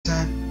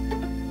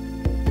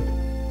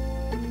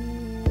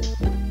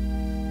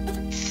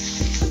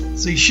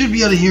So you should be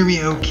able to hear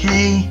me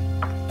okay,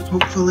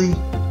 hopefully.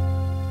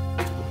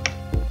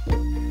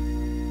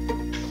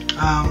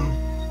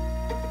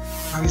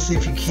 Obviously,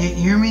 if you can't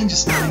hear me,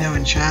 just let me know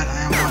in chat.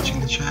 I am watching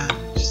the chat.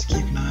 Just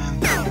keep an eye on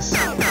things.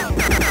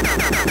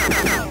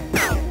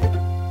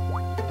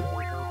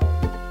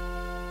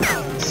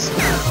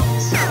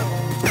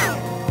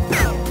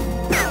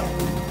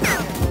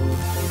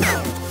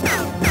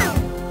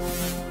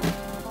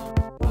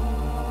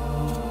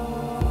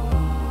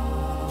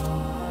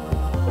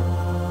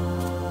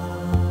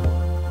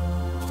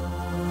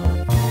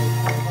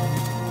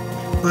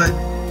 But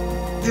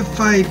if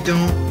I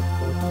don't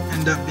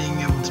end up being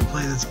able to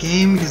play this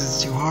game because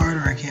it's too hard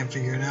or I can't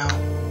figure it out,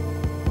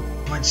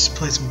 I might just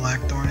play some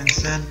Blackthorn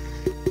instead.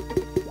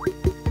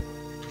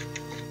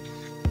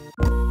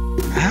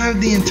 I have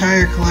the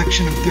entire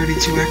collection of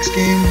 32X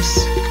games.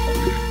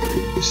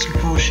 There's some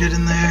cool shit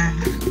in there.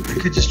 I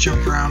could just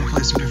jump around and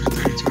play some different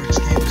 32X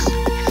games.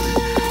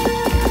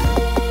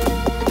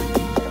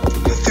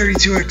 The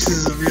 32X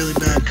is a really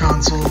bad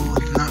console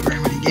with not very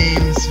many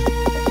games.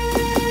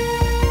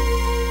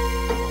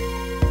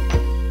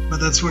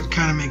 That's what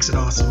kind of makes it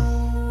awesome.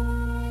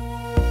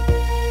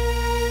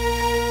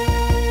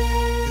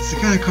 It's the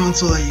kind of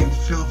console that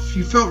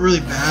you felt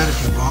really bad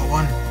if you bought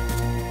one.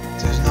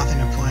 So there's nothing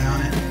to play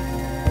on it.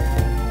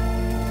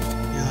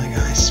 You're like,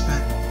 I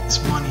spent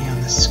this money on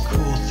this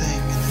cool thing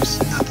and there's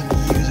nothing to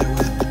use it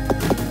with.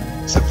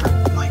 Except for,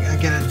 like, I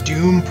get a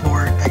Doom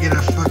port, I get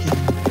a fucking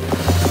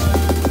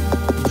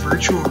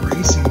Virtual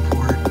Racing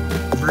port,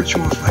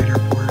 Virtual Fighter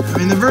port. I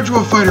mean, the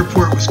Virtual Fighter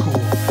port was cool.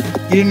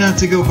 You didn't have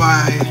to go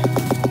buy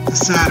the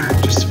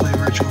Saturn just to play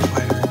Virtual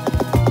Fighter.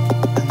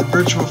 And the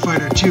Virtual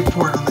Fighter 2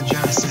 port on the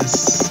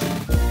Genesis,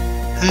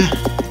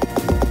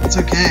 it's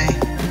okay.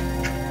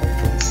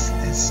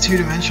 It's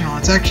two-dimensional.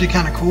 It's actually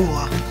kind of cool,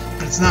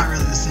 but it's not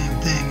really the same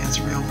thing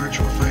as real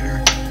Virtual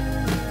Fighter.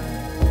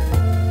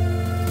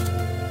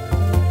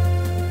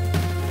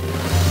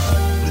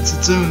 It's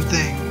its own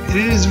thing. It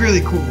is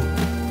really cool.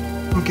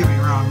 Don't get me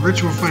wrong.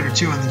 Virtual Fighter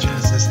 2 on the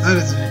Genesis, that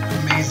is an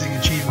amazing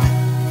achievement.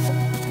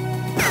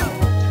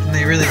 And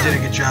they really did a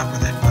good job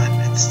with it, but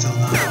it's still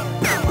not.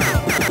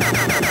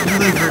 If you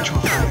like Virtual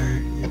Fighter,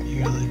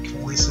 you're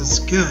like, this is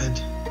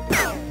good.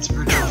 It's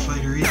Virtual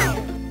Fighter E.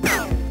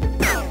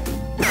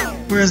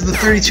 Whereas the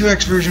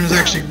 32X version was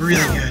actually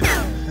really good.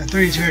 The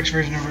 32X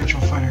version of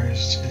Virtual Fighter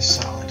is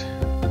solid.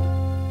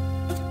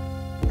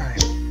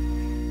 Alright.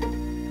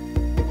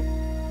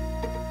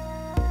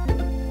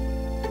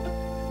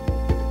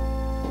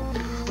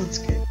 Let's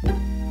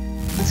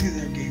get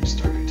their game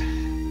started.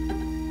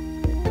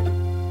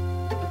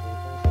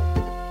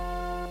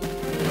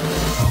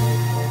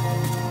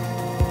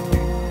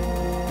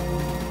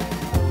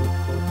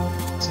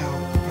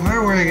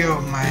 Where I go,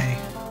 my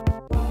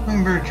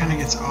hummingbird kind of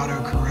gets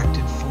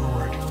auto-corrected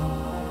forward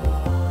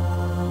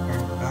or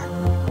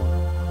backward.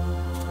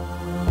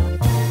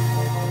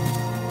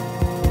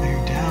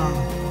 There, down.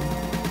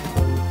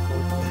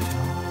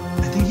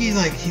 I think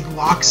he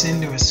locks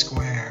into a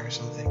square or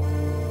something.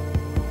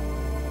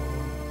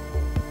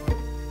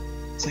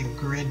 It's like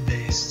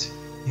grid-based.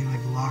 He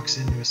like locks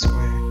into a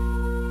square.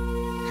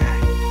 Okay.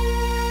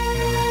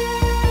 Whatever.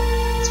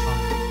 It's fine.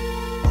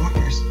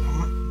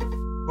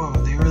 Whoa,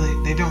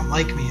 they don't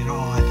like me at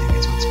all, I think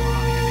is what's going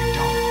on here. They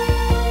don't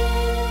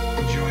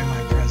enjoy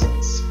my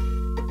presence.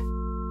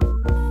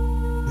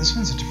 This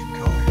one's a different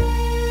color.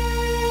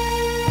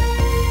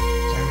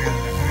 So I've got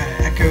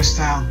an Echo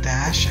style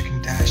dash. I can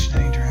dash in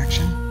any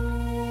direction.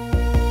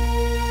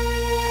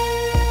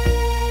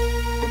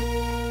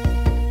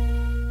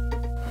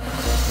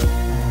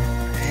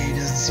 A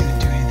doesn't seem to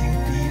do anything.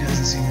 B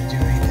doesn't seem to do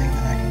anything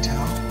that I can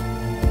tell.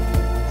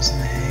 Pressing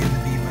the A and the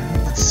B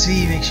button. But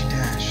C makes you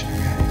dash.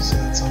 Okay, so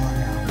that's all I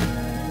know.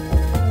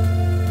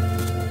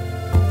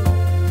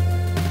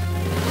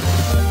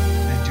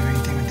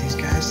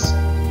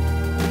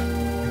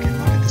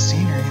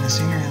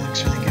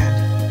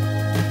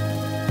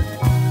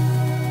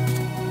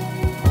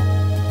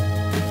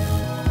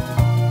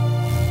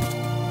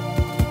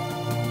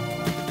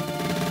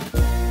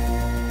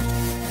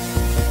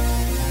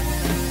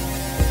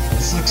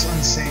 This looks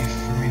unsafe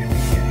for me to be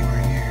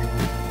anywhere near.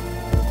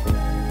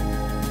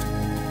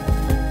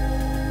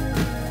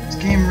 This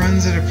game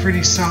runs at a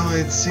pretty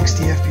solid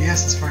 60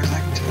 FPS as far as I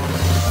can tell.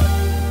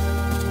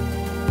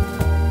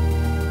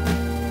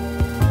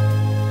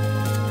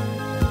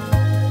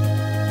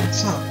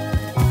 What's up?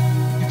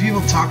 Do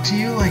people talk to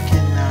you like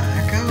in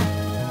Echo?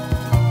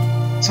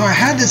 So I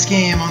had this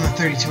game on the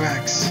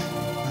 32X.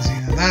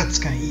 That's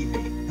gonna eat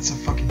me. That's a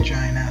fucking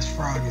giant ass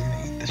frog. He's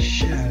gonna eat the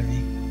shit out of me.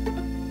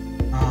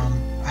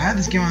 I had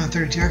this game on the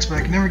 32X, but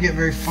I could never get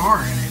very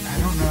far in it. I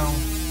don't know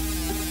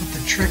what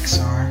the tricks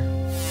are. Can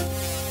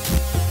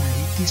I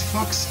eat these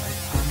fucks?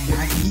 I mean,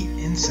 I eat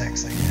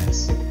insects, I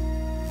guess.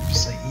 I'm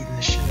just like eating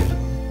the shit out of them.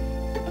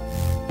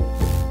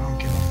 I don't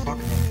give a fuck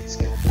about these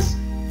guys.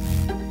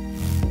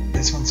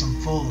 This once I'm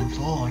full,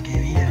 I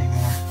can't eat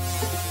anymore.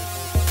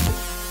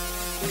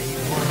 I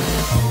ate one.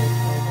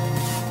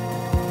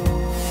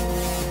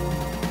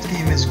 This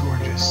game is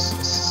gorgeous.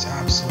 This is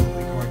absolutely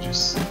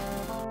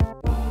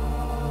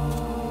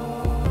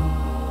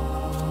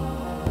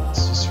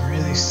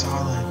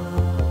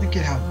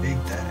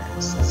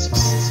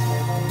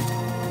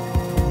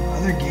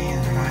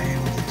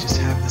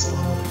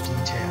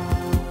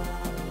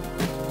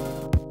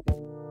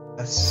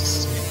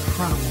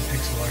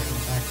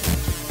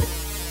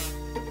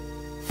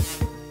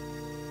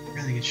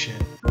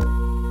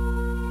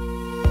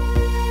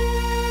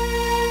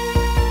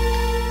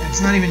it's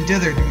not even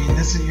dithered. I mean,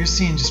 you're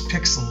seeing just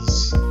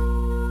pixels.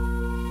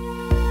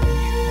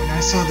 When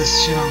I saw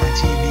this shit on my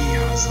TV,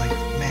 I was like,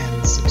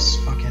 man, this looks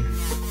fucking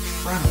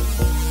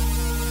incredible.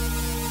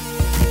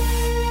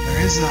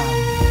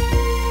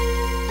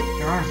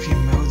 There are a few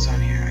modes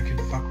on here I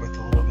could fuck with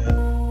a little bit.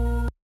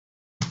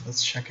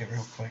 Let's check it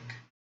real quick.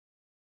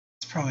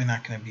 It's probably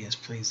not going to be as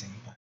pleasing,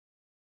 but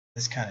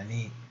it's kind of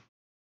neat.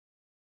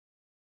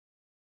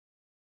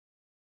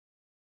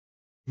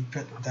 You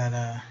put that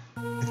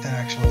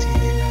actual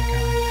TV back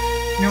on.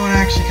 You know what? I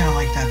actually kind of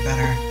like that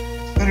better.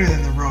 It's better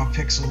than the raw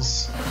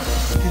pixels.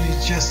 It gives you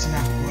just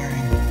enough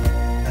blurring.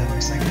 That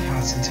looks like how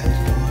it's intended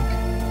to look.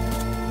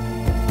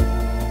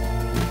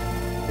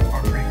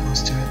 Or pretty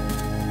close to it.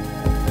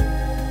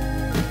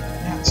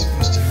 Yeah, it's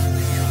supposed to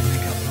really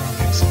make up the raw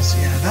pixels.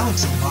 Yeah, that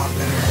looks a lot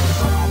better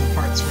on all the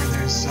parts where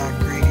there's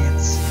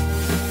gradients.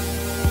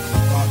 A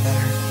lot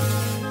better.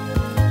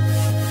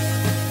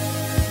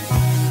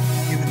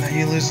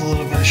 You lose a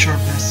little bit of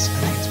sharpness. I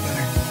think it's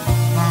better.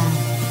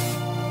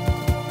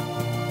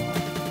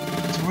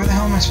 So where the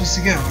hell am I supposed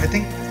to go? I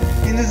think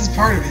this is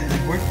part of it.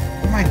 Like, what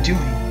am I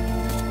doing?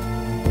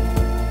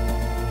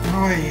 How do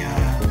I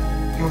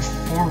go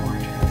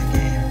forward in the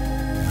game?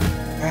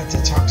 Do I have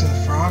to talk to the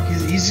frog?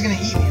 He's just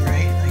gonna eat me,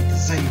 right? Like,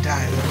 this is how you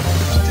die.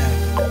 There's death.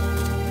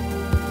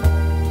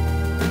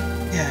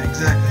 Yeah,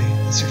 exactly.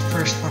 It's your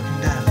first fucking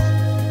death.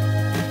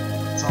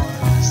 That's all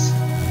it is.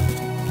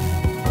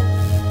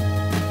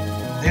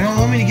 They don't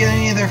want me to get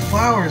any of their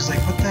flowers. Like,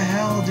 what the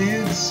hell,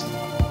 dudes?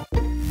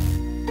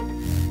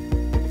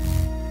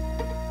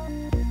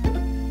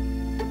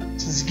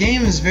 So this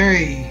game is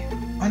very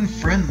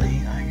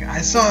unfriendly.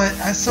 I saw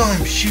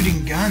him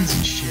shooting guns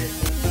and shit.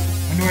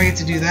 When do I get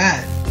to do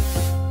that?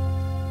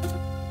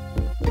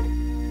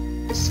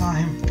 I saw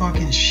him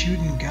fucking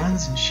shooting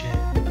guns and shit.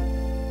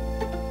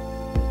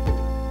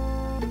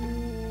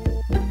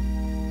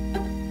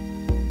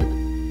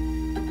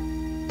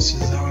 So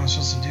is that what I'm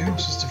supposed to do? I'm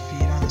supposed to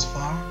feed on this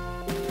flower?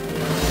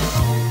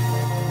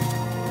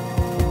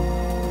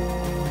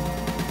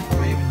 Am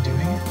I even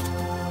doing it?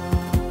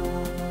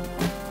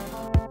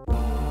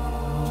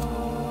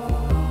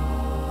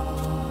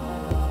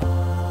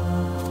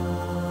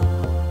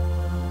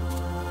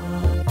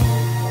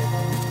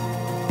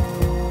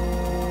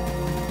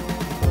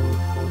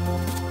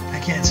 I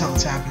can't tell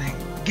what's happening.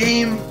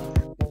 Game!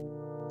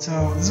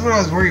 So, this is what I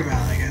was worried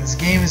about. Like, this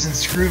game is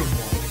inscrutable.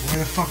 Like, where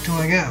the fuck do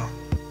I go?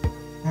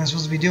 What am I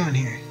supposed to be doing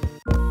here?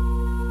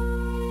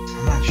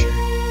 I'm not sure.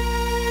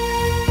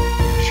 I'm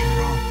not sure at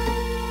all.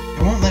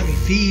 It won't let me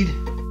feed.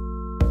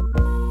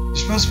 They're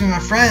supposed to be my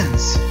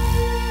friends.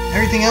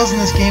 Everything else in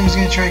this game is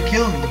going to try to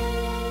kill me.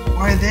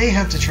 Why do they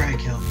have to try to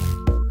kill me?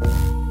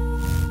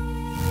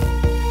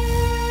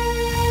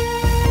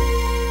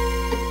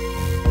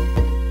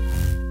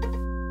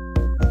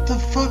 What the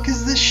fuck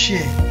is this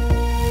shit?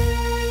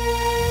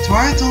 Do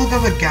I have to look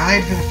up a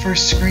guide for the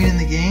first screen in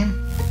the game?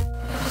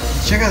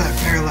 Check out that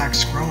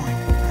parallax scrolling.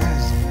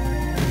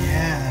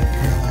 Yeah, that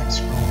parallax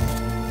scrolling.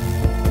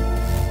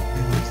 I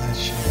love that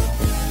shit.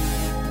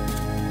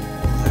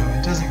 Although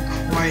it doesn't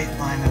quite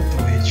line up the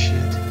way it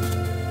should.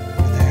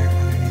 Over there,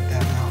 underneath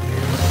that mountain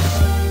area.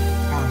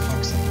 Kind of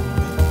fucks up a little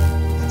bit.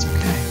 That's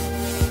okay.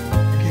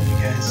 Forgive you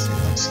guys. It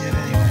looks good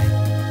anyway.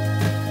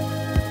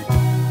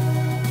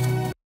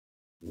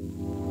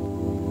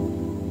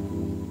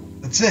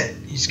 That's it.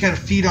 You just gotta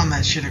feed on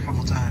that shit a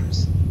couple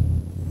times.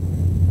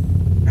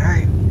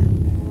 Alright.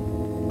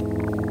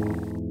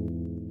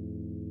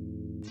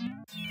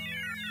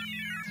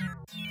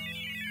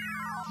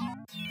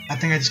 I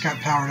think I just got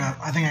powered up.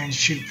 I think I can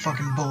shoot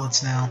fucking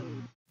bullets now.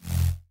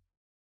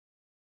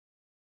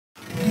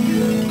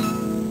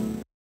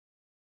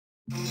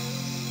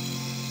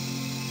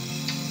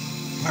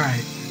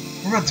 Alright.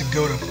 We're about to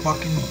go to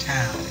fucking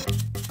town.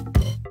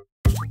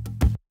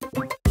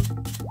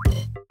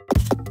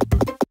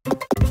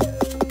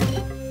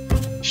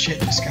 Shit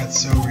just got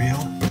so real.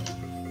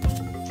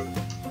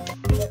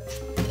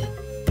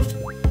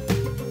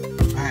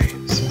 Alright,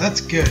 so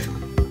that's good.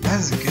 That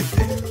is a good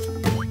thing.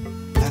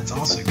 That's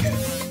also good.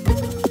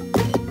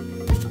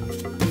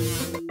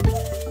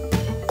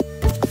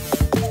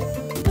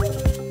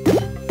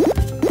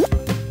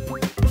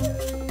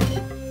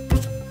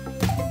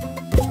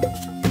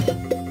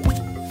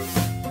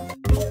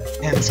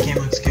 Yeah, this game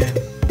looks good.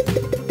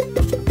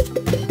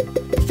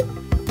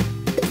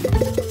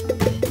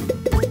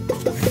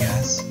 I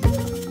guess.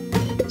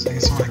 So I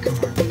guess I want to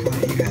come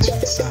at you guys from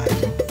the side.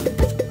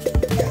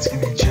 That's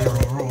gonna be a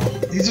general rule.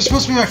 These are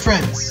supposed to be my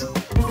friends.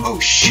 Oh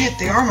shit,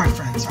 they are my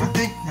friends, aren't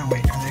they? No,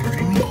 wait, are they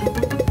hurting me?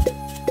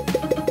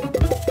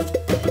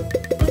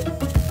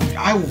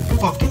 I will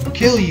fucking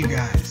kill you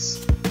guys.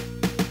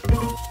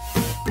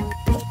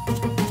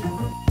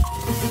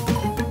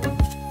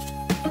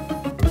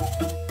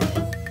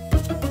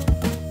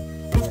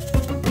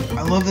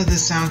 I love that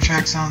this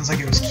soundtrack sounds like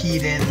it was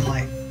keyed in,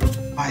 like,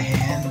 by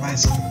hand by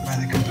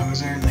the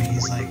composer. Like,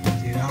 he's like,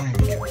 dude, I don't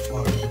even give a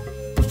fuck.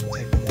 I'm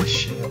typing this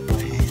shit up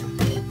by hand.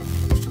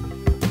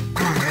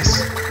 Come on, guys.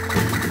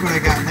 Look what I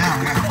got now.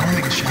 I got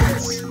homing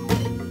shots.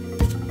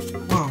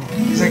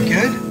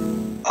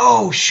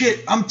 Oh shit,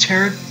 I'm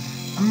terrified.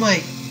 I'm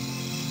like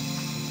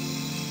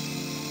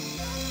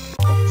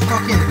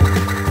fucking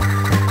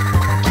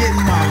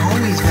getting my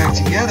homies back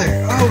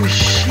together. Oh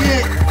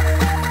shit.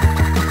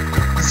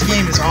 This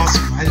game is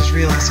awesome. I just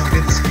realized how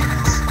good this game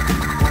is.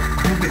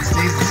 I hope it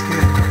stays this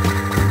good.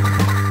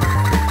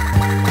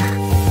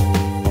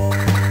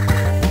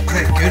 Is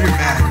that good or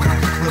bad when I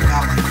flip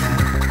out like that?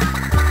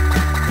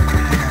 I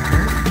mean, I got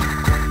hurt?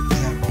 Is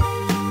that...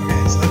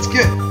 Okay, so that's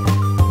good.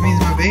 That means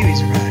my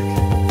babies are back.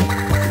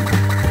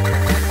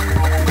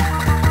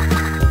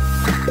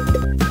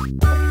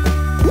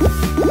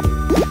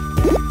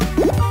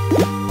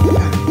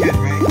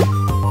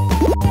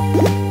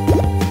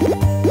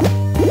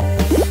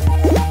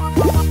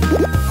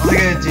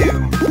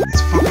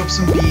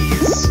 Some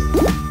bees,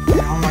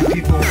 and all my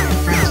people will be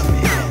friends with me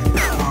again.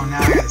 Oh, now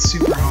I got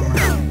super homer.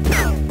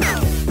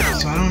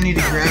 So I don't need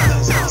to grab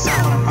those unless I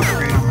want to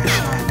upgrade on my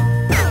shot.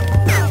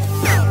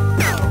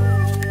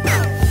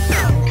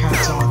 I can kind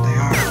of tell what they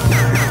are from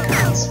their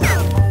icons.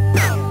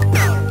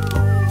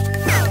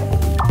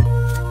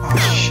 Oh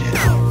shit.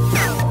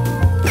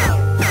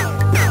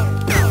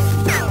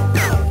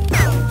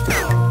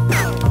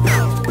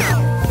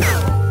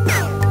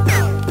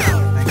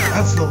 Like,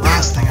 that's the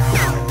last thing I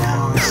want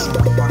now is some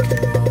fucking...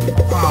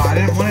 Oh, I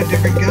didn't want a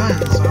different gun,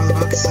 that's what I was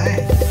about to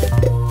say.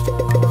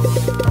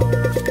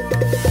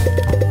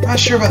 I'm not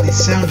sure about these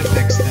sound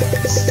effects though,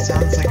 because it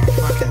sounds like a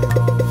fucking...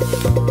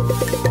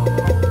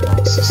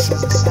 It just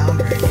doesn't sound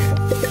very good.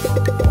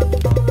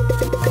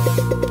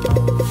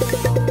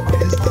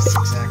 What is this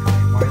exactly?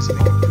 Why does it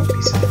make a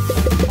poopy sound?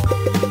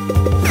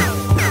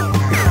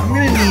 Alright, I'm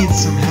gonna need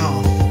some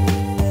health.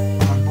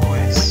 My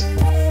boys.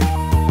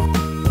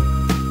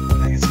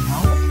 Can I get some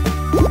health?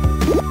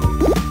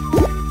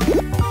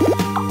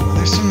 Oh,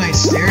 there's some nice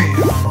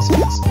stereo on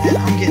this. Man,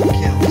 I'm getting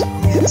killed.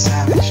 I'm getting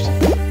savaged.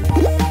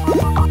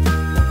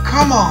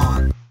 Come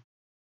on!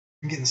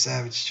 I'm getting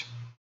savaged.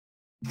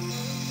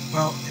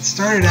 Well, it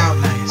started out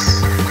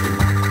nice. I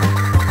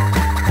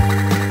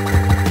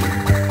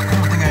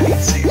don't think I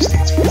need save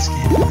states for this game.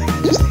 I think I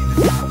just need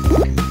to not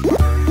fucking fuck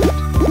around.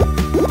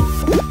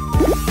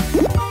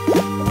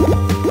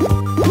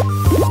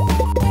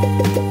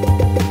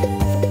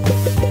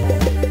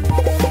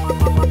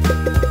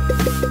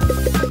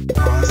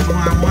 Oh, that's the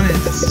one I wanted.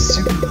 That's the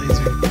super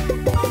laser.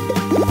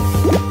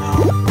 No,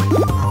 not that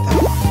one.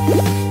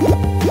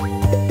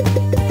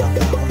 Not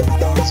that one, but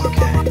that one's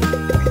okay. We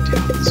can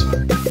deal with this one.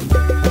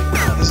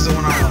 This is the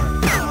one I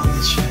want. I love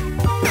this shit.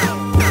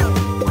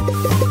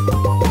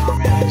 Oh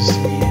man, I just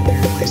immediately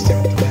replaced it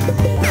with the bad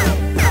one.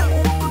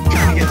 I'm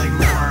trying to get like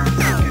more of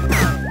the good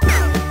one.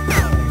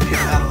 Maybe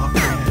that'll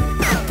upgrade it.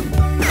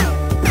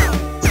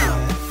 That's not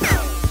it.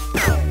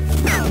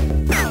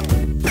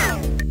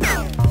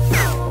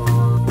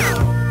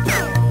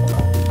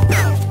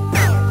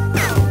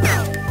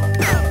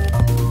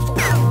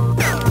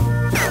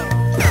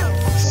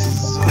 This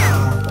is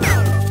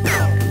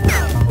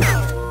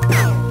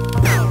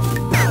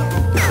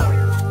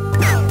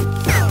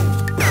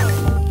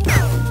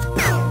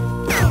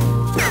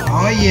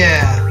oh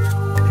yeah,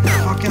 they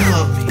fucking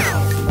love me.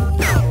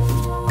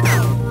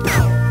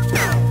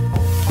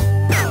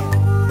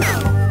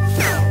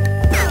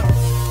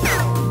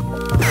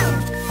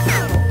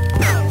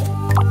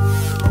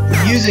 The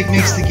music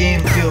makes the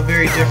game feel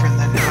very different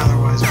than it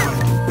otherwise would.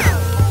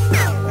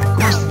 And of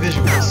course the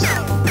visuals.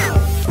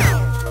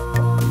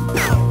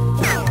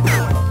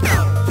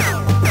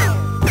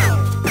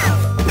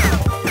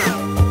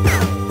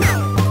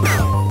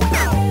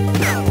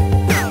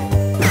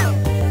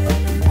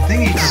 I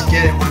think you just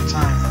get it one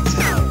time, that's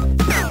it.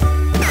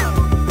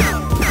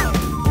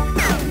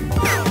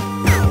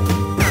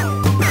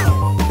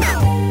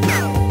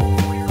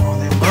 Oh,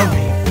 they love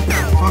me.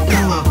 They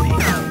fucking love me.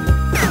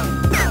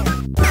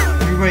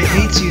 Everybody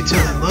hates you till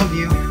they love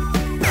you.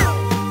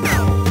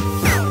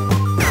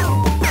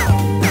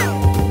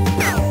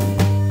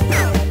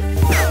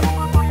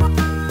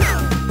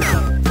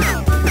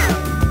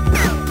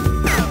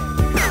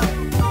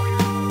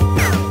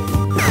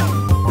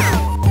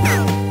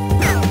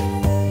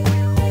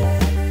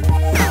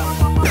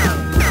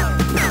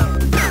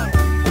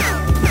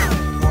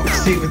 Well,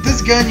 see, with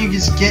this gun, you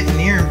just get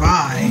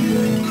nearby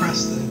and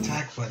press the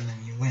attack button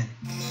and you win.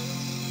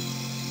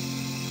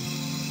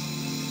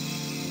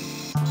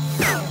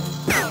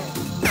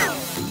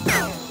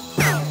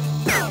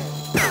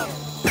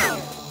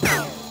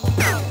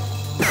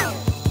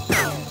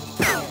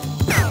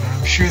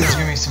 I'm sure there's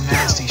gonna be some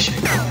nasty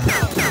shit coming up.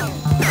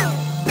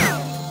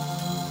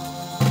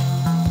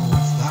 Oh,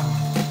 what's that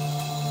one?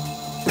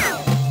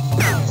 I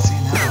haven't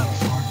seen that one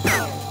before.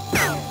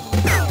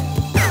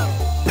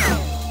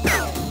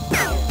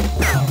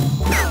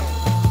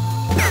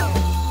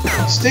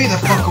 Stay the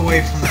fuck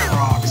away from the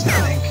frogs, I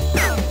think.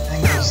 I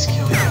think they'll just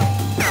kill you.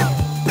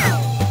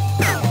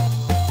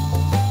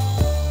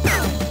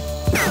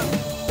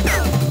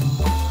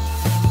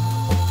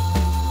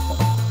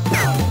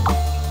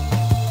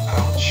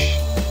 Ouch.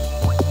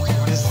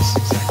 What is this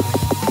exactly?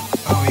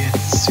 Oh yeah,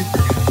 it's super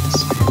good. This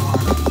is what you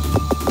want.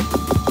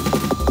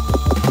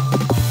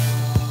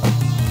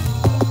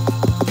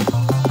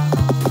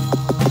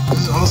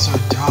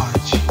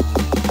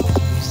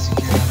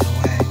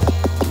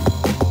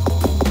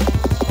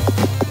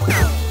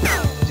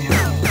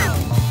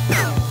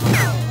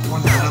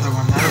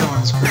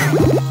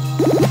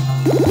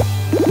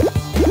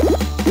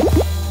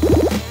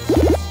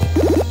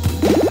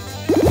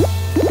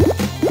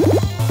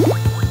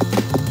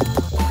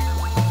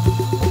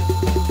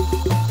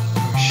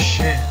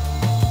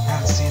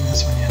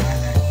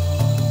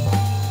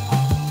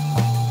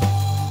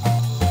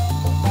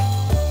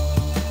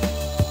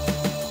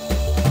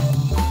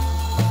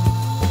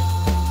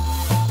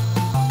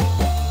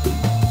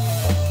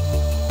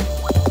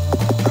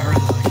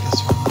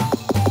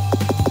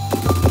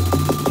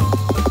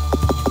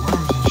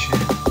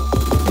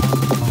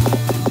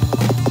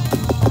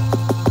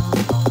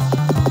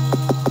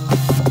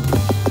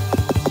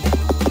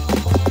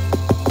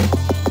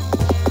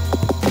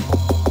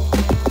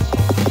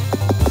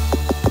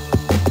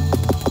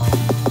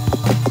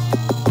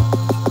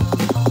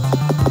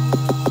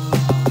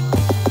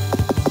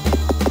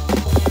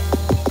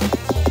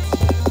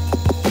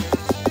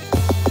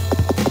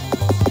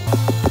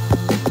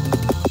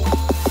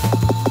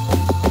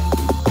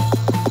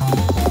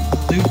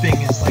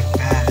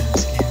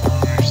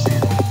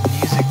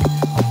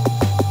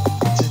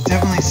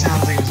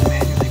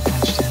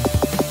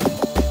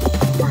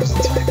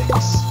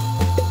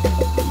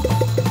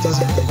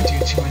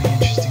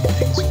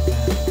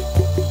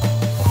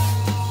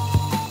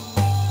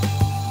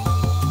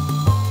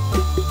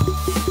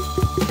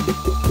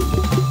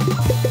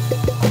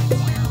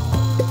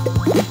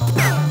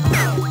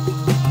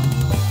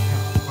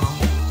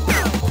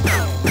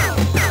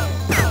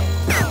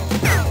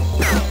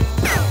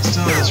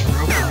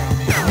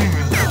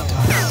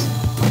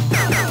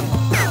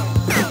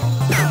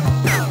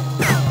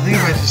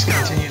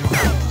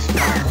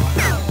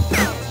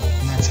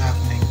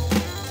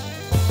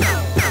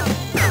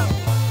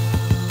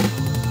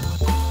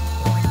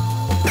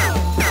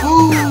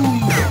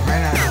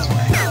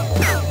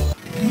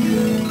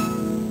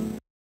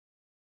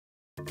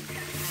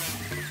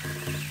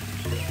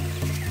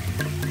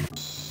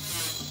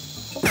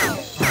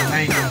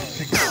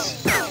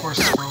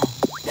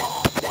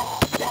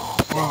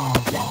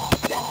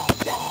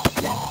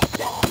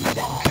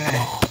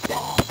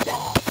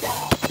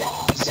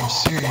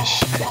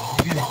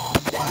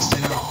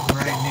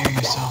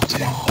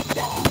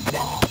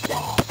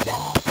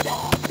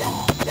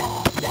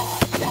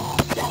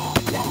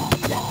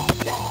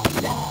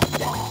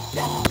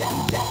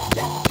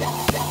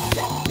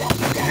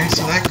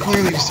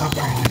 literally just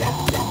upgraded it.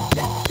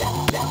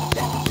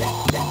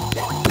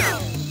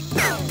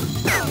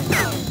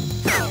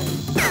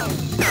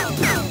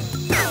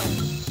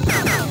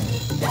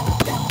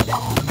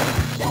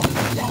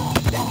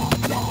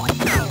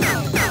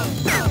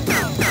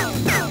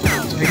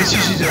 So I guess you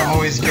should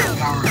always get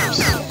power-ups.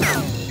 I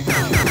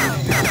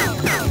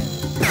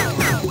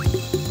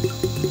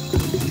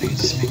think it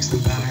just makes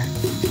them better.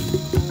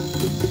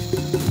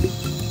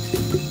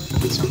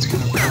 This one's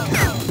kind of broken.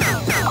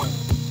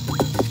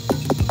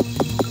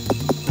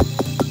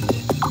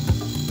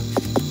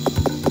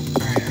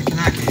 Alright, I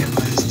cannot get hit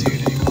by this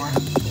dude anymore.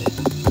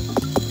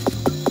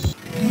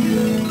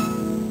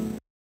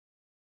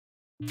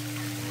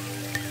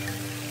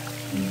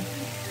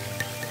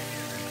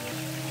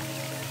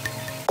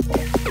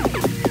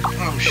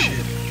 Oh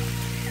shit.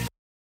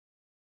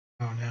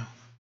 Oh no.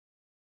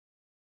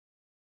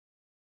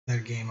 Is that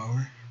a game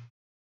over?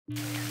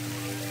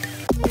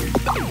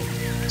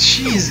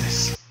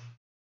 Jesus!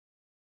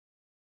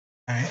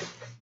 Alright.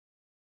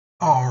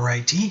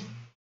 Alrighty.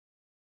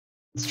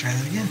 Let's try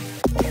that again.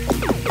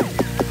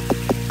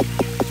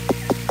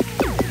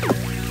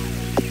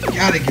 You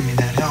gotta give me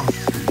that health.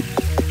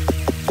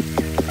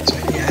 So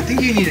yeah, I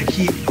think you need to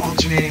keep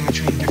alternating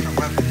between different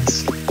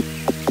weapons.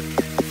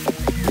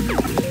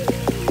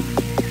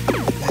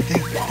 I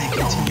think they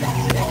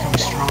continually become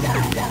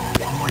stronger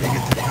the more you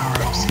get the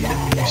power-ups, even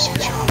when you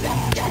switch off in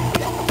between.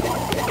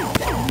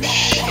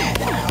 Shit,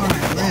 how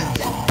did I live?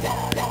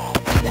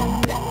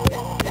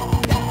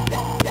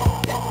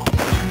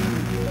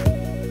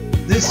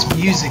 This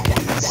music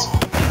is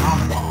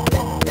phenomenal.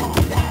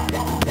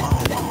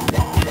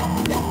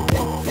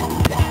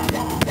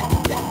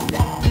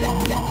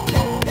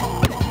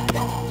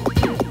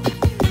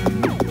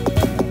 Love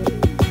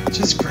it.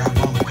 Just grab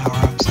all the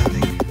power-ups, I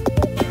think.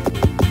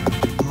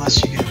 Unless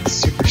you get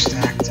super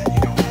stacked and you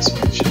don't want to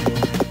switch.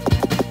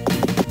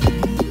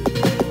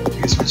 I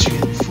guess once you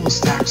get full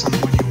stacks on the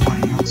one you want,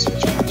 you don't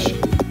switch much.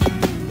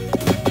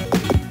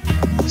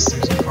 Unless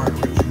there's a part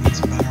where it needs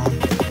a better one.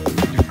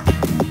 Different.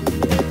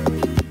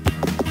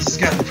 This has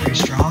gotten pretty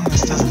strong.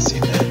 This doesn't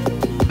seem to have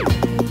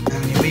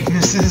any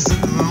weaknesses at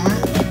the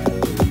moment.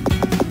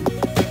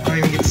 I don't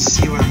even get to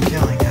see what I'm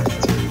killing half the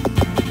time.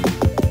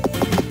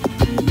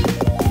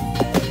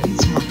 I need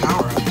some more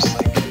power-ups.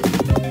 Like,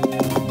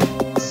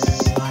 this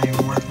is not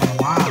even worth my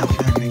while if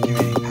you're not going to give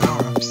me any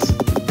power-ups.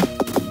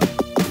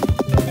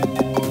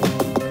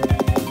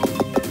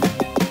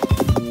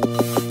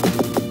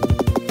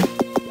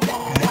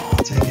 Okay,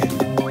 I'll take it.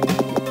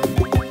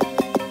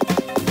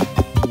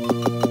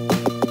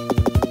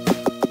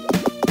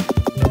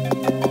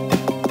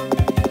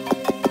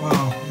 Whoa,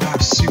 now I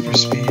have super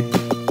speed.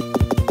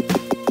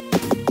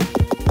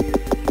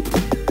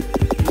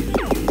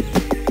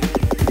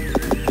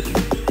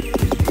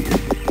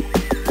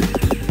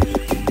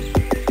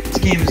 This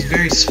game is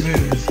very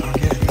smooth, I'll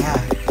give it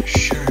that, for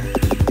sure.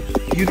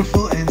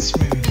 Beautiful and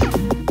smooth.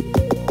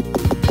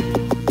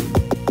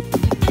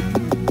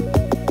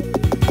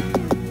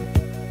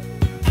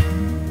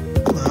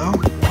 Hello?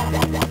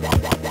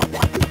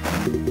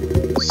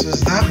 So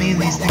does that mean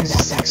these things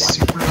just like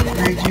super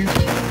upgrade you?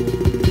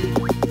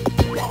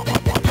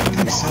 I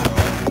think so. I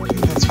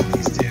think that's what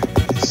these do.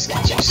 They just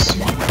get you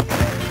super upgrade.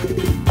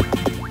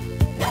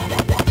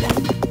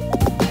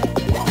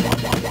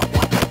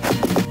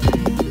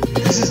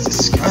 This is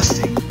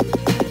disgusting.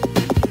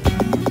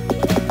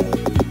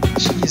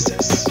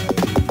 Jesus.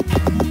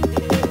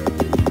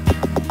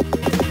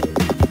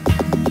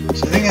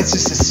 So I think that's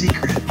just a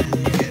secret, and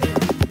you get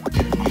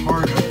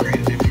hard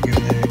upgraded if you go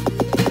there.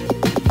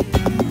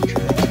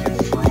 Try not to get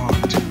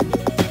frogged.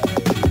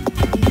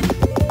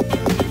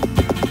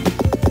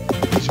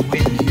 There's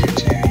wind here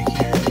too, you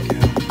can't really go.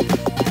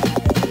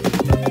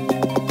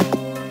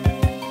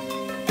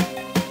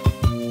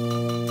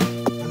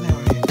 What do they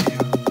want me to do?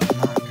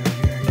 Not go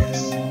here, I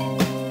guess.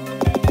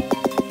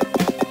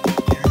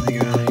 Can't really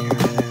go down here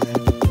either then.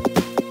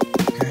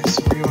 Okay, so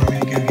where do you want me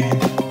to go, game?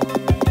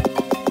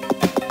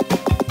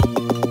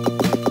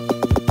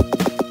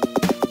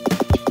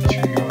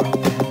 Should I go up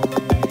there?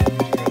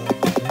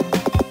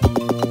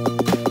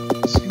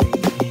 It's gonna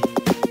eat me.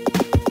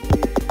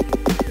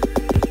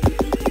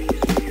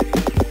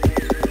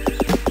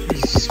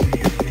 He's just gonna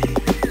eat me.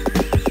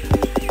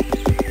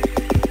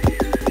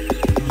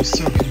 I'm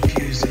so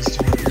confused as to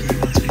what the game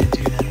wants me to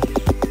do now.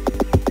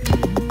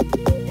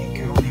 Can't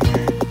go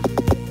anywhere.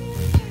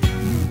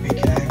 Wait,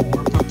 can I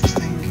warp up this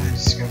thing? Can I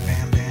just go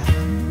bam bam?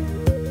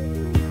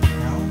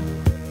 No?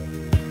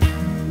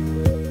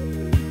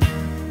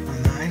 Oh,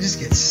 no, I just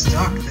get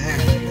stuck there.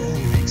 Like, that doesn't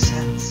even make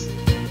sense.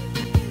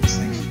 It's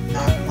like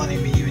not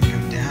letting me even go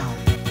down.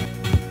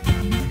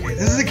 Okay,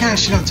 this is the kind of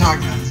shit I'm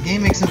talking about. This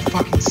game makes no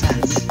fucking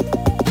sense.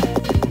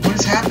 What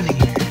is happening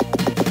here?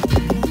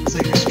 It's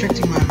like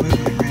restricting my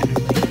movement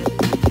randomly.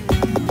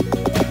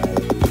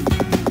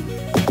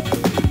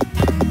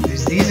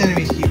 There's these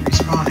enemies keep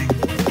respawning.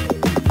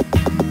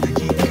 I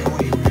can't go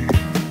anywhere.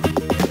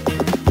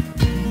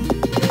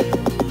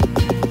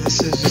 This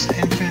is just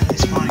infinitely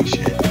spawning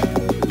shit.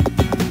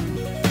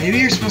 Maybe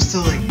you're supposed to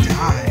like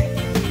die.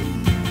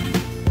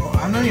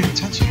 not even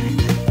touching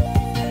anything.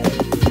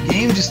 The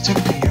game just took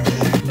me over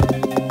there.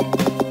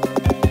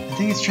 I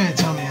think it's trying to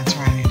tell me that's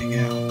where I need to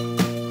go.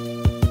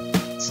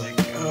 It's like,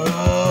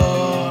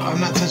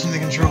 I'm not touching the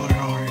controller at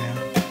all right now.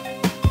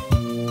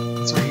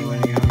 That's where he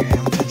went to go. Okay,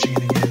 I'm touching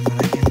it again, but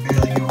I can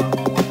barely go up.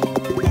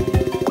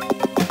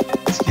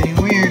 It's getting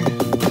weird.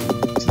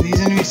 So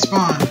these enemies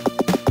spawn.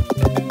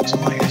 So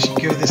I'm like, I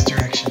should go this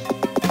direction.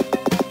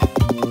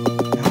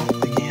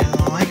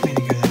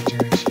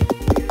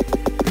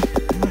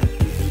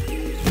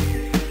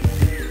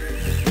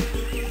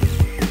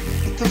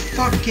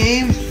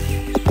 Game.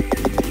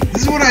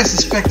 This is what I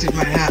suspected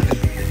might happen.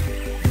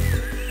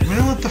 I'm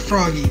gonna let the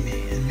frog eat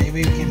me, and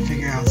maybe we can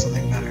figure out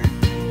something better.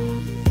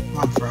 Come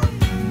on, frog.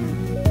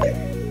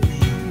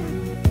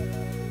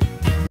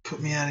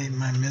 Put me out of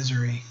my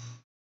misery.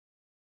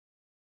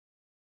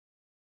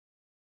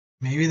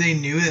 Maybe they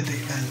knew that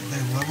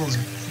their level is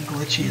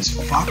glitchy as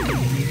fuck, and you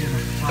needed a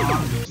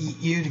frog to eat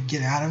you to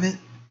get out of it.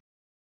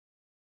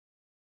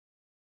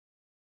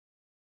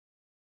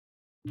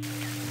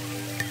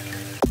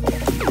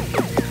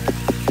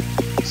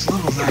 This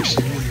level is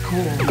actually really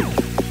cool,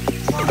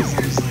 as long as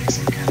there's like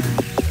some kind of...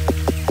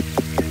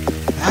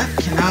 That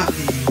cannot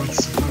be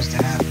what's supposed to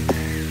happen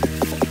there.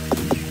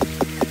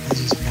 That's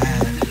just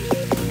bad.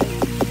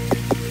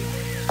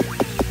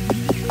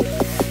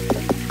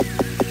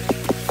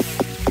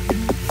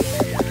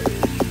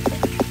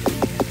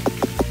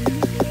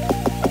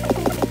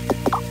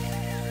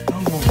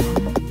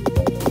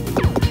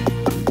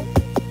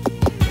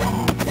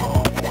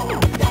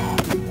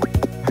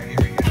 Alright,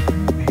 here we go.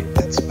 Wait,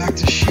 that's back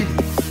to shitty.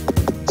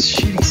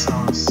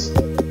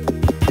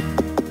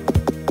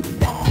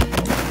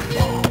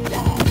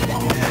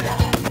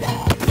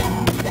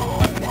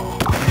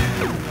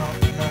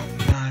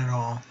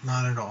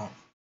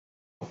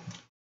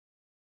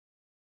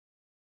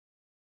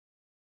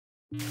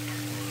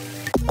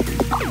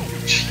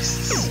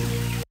 Jesus.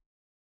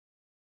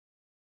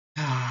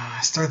 I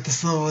start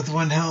this level with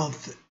 1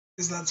 health,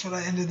 because that's what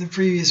I ended the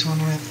previous one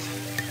with.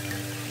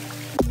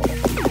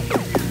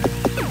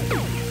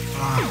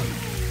 Alright.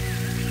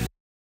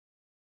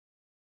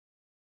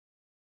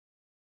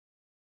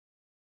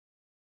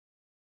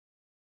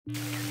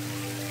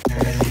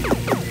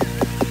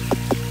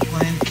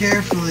 Plan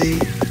carefully.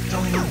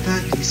 Don't let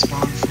that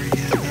despawn before you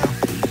get it though.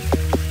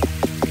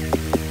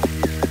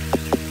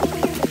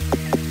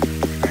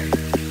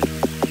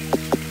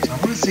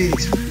 See,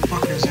 these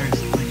fuckers are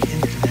like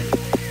infinite.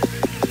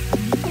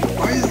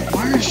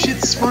 Why are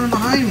shit spawning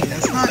behind me?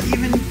 That's not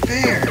even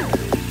fair.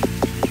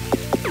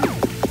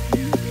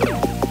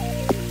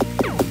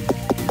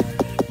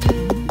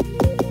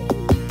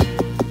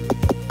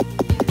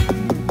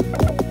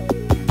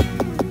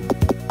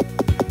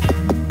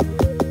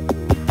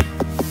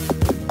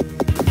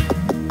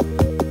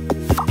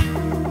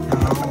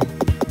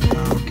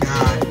 Oh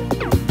god.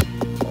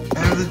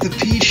 Better than the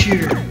pea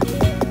shooter.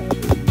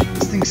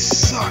 This thing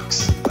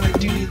sucks. But I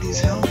do need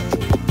these health.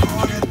 Oh,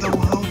 I got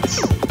double health.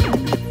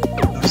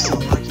 I'm so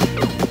lucky. I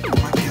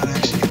might be able to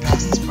actually get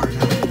past this part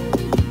now.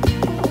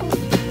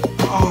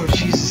 Oh,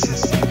 Jesus,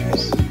 that's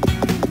dangerous.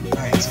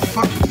 Alright, so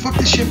fuck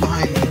this shit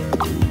behind me. I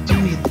do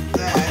need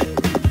that.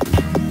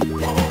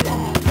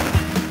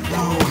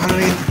 No, how did I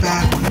get the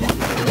bad one?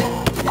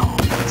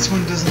 This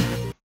one doesn't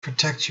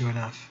protect you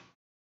enough.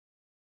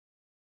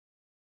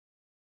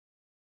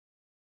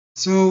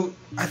 So,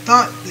 I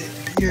thought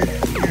that your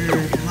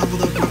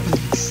leveled up weapons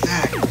would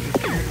stack, but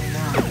apparently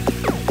not.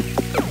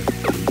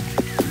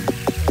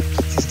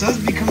 This does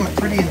become a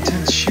pretty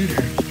intense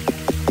shooter.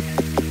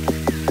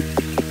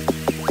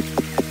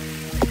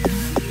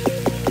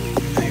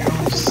 Now you're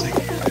all just like...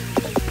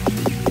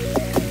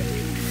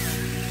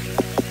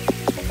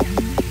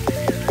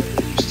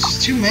 There's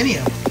just too many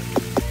of them.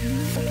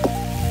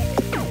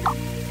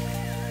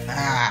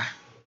 Ah.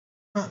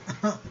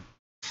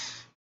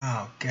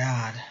 Oh,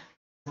 God.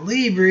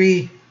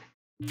 Kolibri.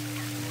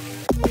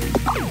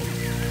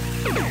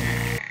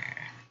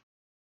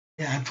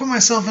 Yeah, I put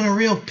myself in a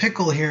real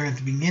pickle here at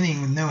the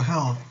beginning with no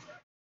health.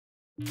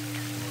 Because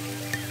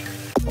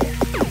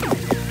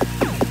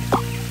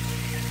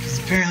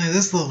apparently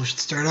this level should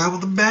start out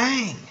with a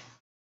bang.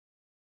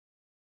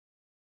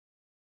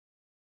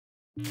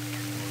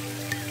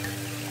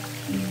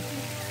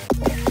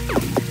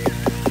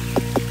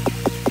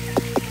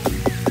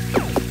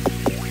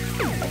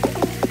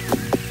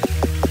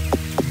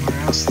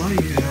 How slow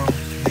you go,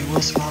 they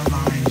will spawn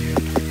behind you.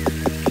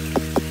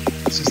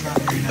 It's just not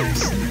very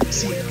nice.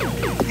 See,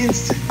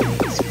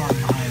 instantly spawn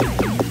behind you.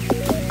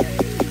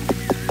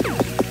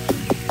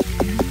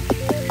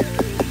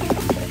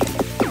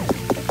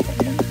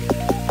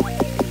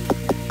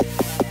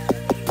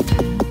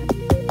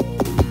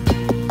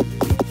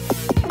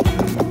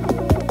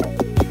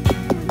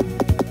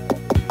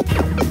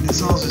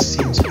 This all just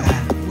seems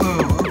bad. Whoa,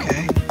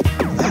 okay.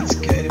 Well, that's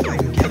good if I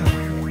can get him.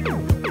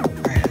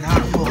 Alright, now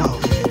I'm full health.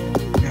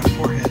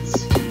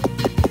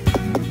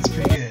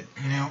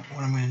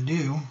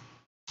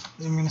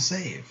 I'm gonna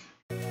save.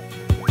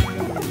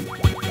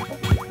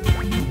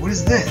 What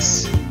is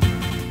this?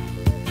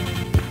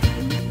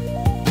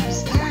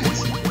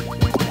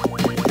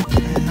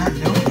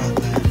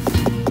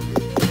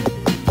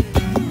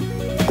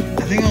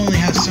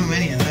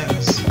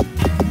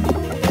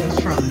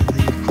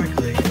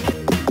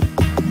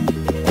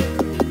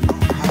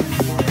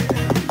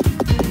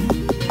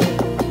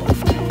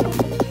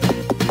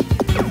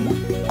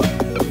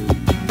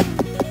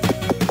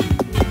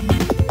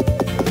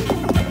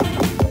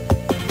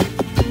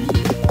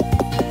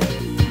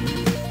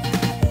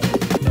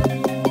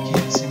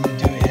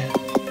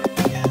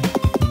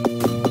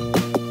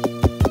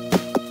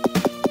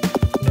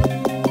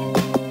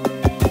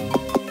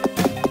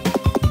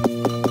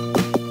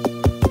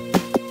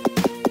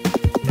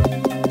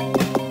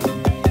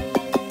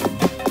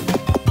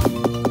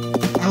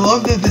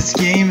 love that this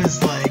game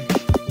is like,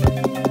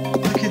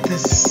 look at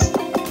this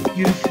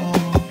beautiful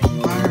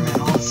environment,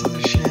 all this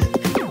other shit.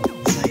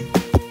 It's like,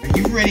 are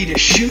you ready to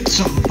shoot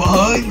some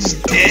bugs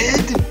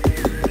dead?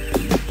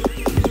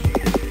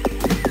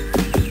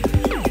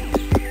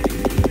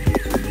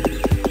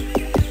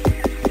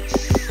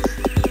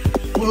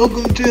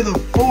 Welcome to the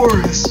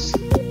forest.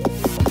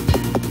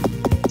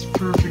 It's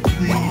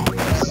perfectly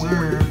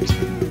preserved,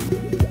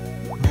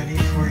 ready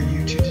for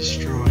you to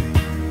destroy.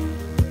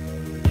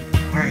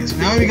 Alright, so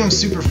now it becomes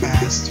super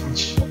fast,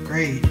 which,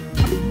 great.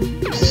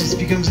 This just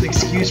becomes an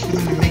excuse for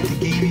them to make the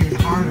game even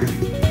harder.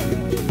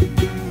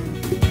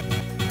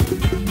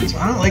 So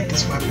I don't like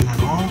this weapon at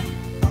all.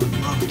 I would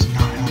love to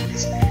not have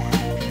this anymore.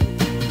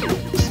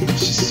 It seems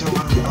just so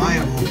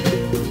unreliable.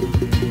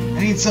 I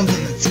need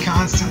something that's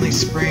constantly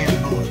spraying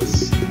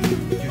bullets.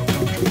 Feel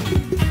comfortable.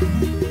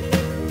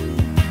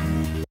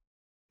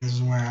 This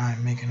is where I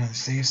make another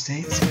save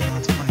state, so we don't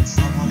have to play this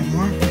level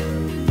anymore.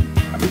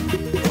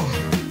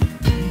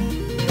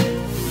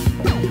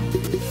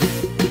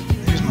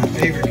 There's my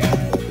favorite gun.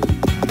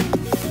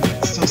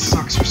 It still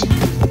sucks for some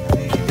reason. I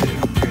need to get it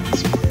upgraded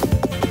this morning.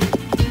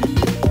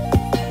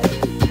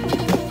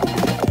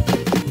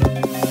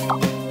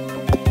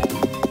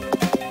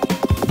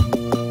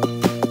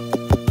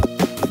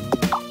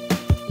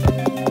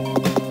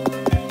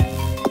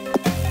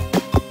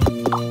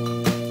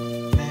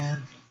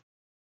 Man,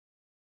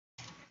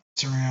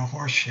 it's a real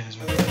horseshit is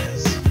what it is.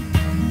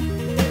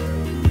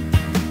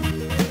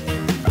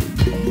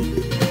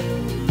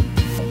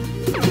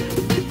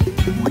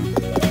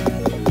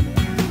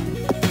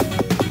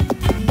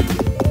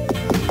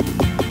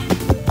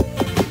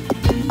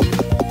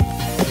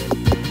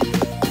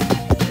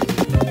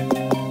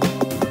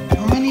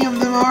 How many of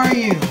them are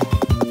you?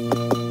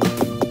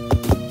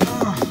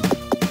 Ugh.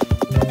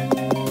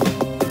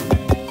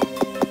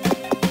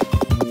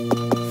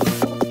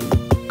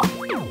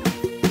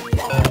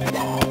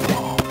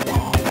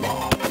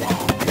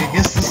 I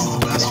guess this is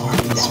the best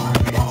weapon sword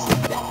against them.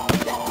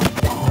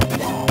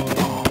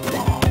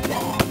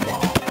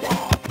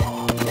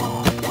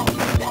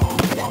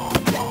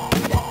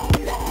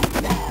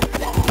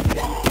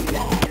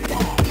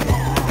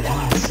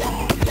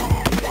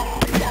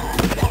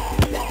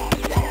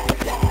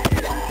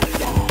 them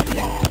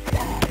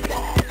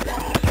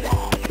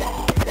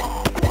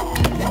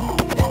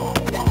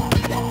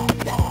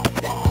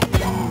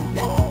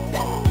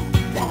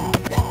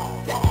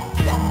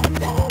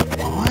all at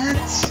once. What?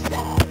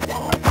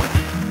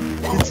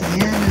 Get to the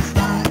end, it's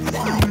not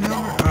even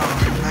over.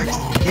 Oh, I'm back to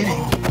the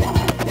beginning.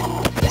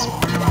 So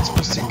where am I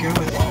supposed to go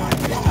with my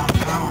newfound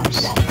powers?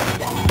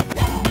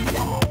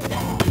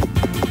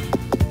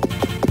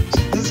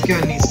 So this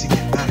gun needs to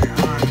get better. I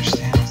don't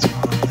understand what's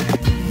going on there.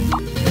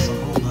 So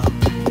hold up.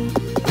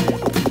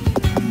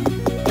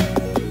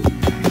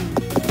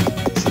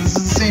 So this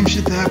is the same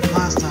shit that happened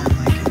last time.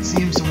 Like, it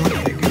seems to want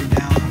you to go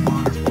down the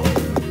waterfall.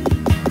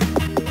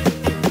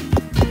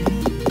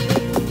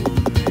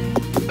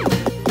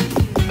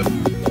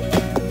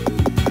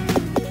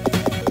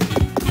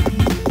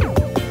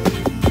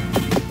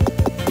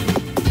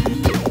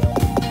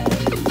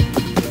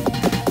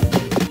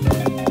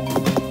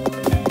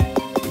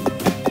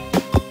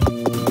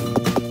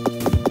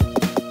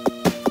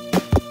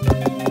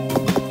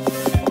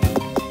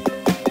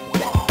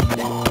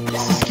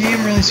 Is this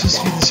game really supposed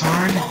to be this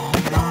hard?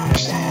 I don't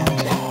understand. You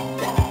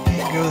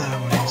can't go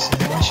that way, so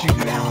they want you to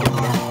go down the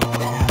waterfall, I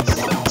guess.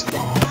 That's what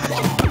I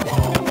imagine.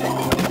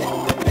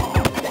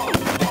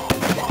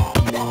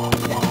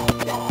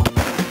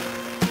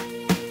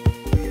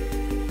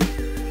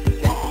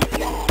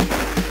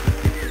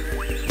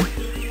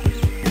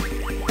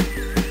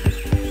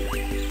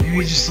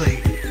 Maybe just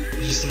like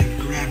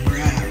grab,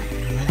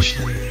 and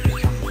eventually you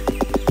become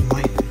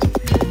enlightened.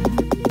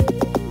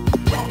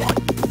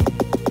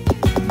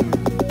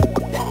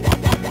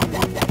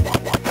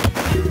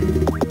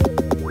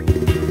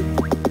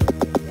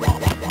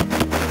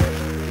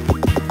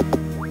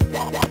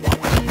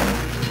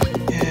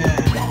 Yeah,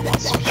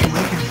 that's what you're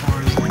looking for,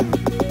 isn't it?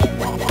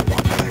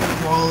 That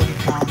quality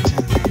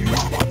content that you're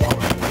looking for.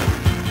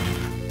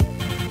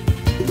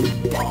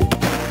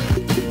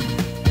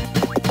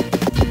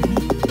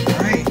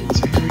 Alright,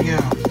 so here we go.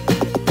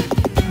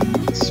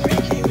 This is what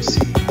you came to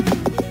see.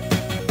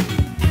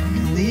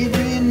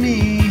 Kolibri and me.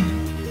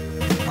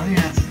 Why do you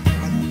have to...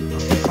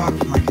 What the fuck?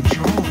 My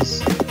controls.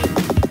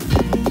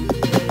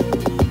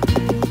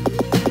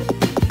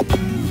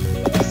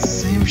 It's the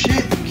same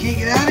shit. You can't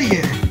get out of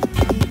here.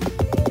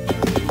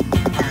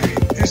 Alright,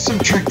 there's some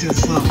trick to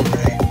this level,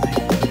 right? Like,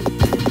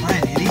 am I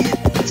an idiot?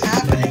 What's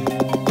happening?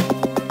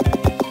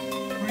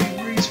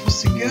 Where are you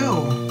supposed to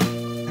go?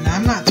 And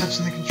I'm not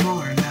touching the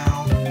controller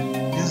now.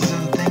 He does his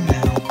own thing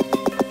now.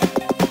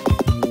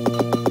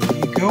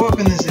 You go up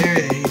in this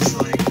area, he's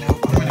like, nope,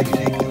 I'm gonna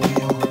take the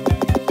wheel.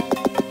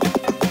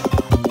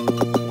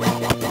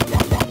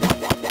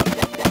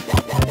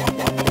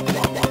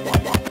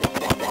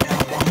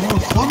 Yeah, I'm a little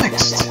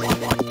flummoxed.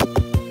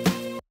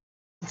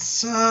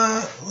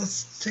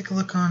 Let's take a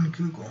look on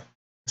Google.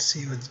 Let's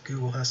see what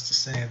Google has to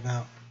say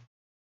about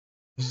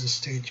There's a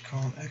stage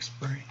called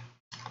Expiry.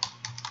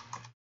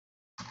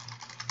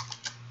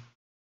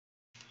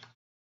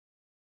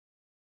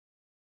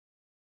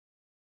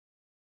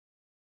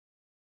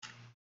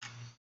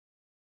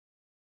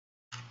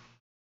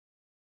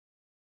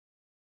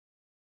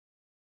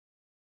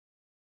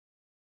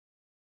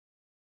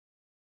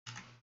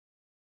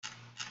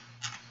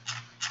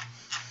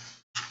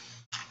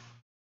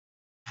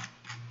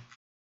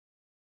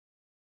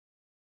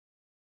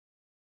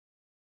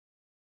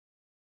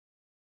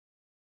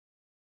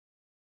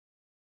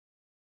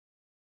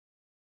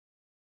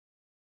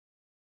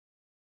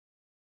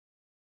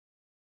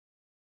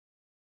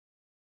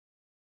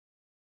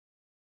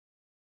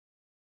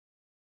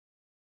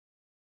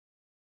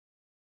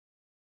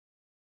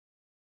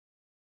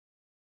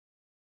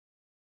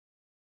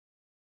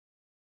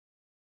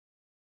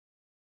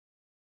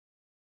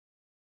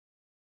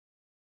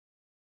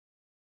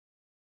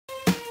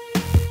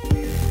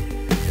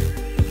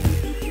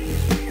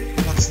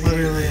 That's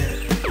literally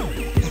it.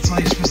 That's all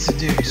you're supposed to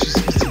do. You're just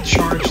supposed to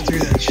charge through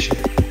that shit.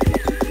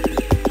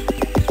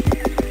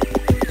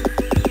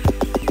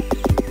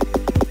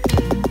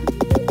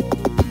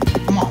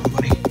 Come on,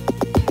 buddy.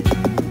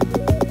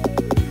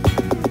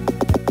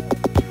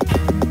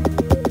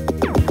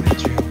 What a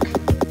joke.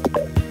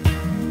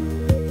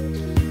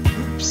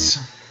 Oops.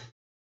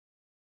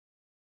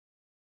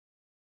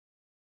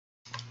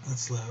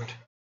 Let's load.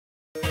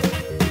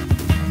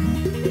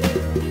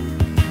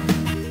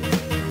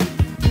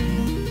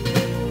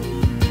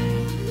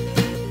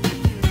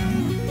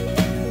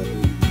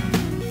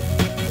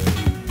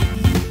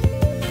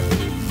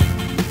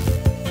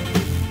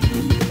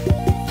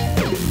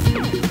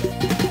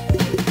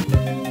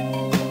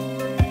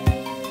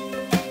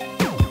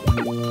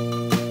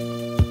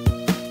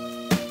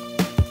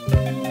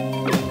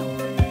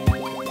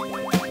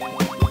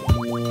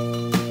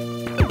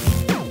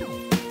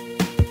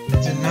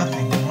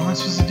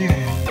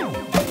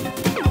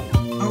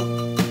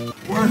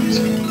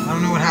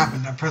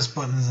 Press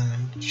buttons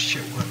and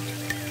shit worked.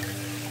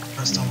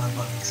 Pressed all my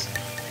buttons.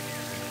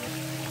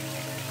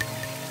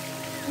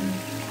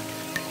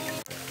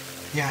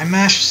 Yeah, I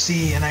mashed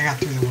C and I got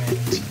through the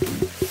wind.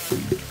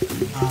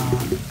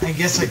 I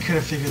guess I could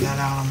have figured that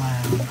out on my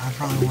own. I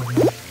probably wouldn't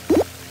have.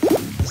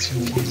 That's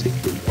confusing.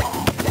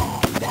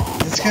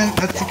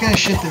 That's the kind of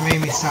shit that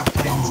made me stop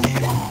playing this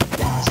game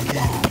when I was a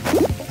kid.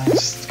 I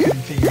just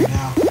couldn't figure it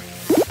out.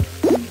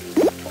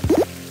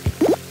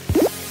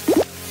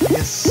 I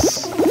guess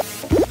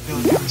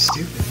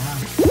stupid now.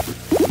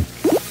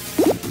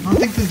 I don't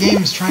think the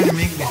game is trying to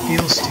make me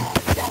feel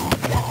stupid.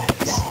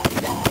 It is.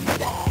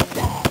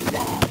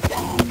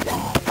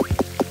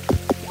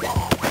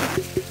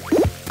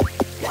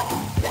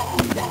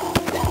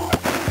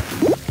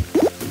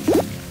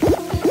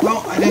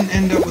 Well, I didn't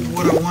end up with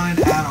what I wanted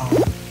at all.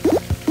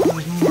 Oh,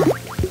 there's more.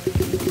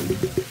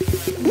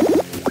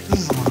 This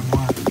is the one I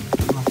want.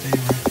 It's my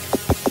favorite.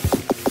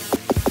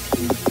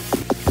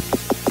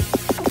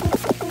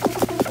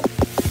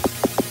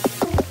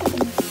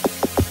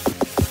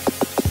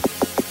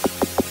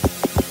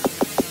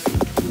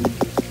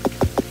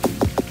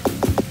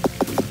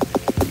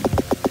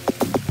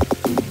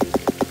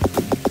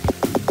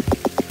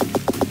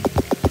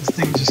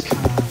 Just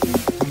kind of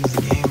wins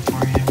the game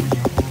for you when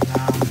you hold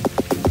down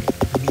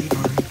the B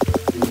button.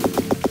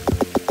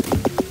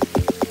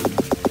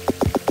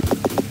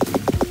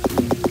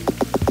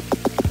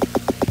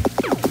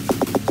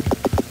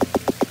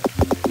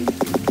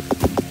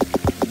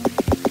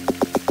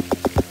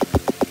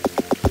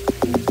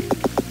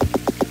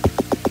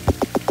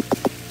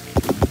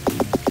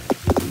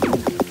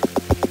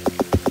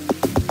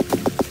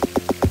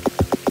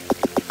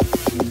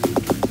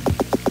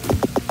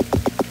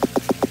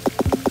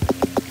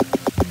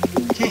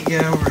 Can't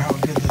get over how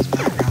good those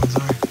backgrounds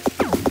are.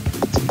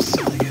 Some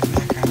silly good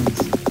backgrounds.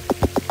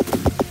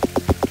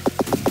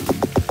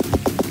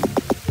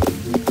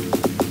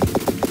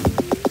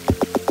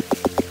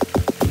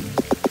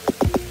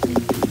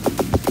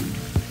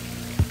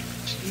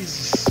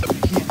 Jesus, I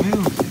can't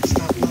move. It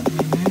stopped letting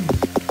me move.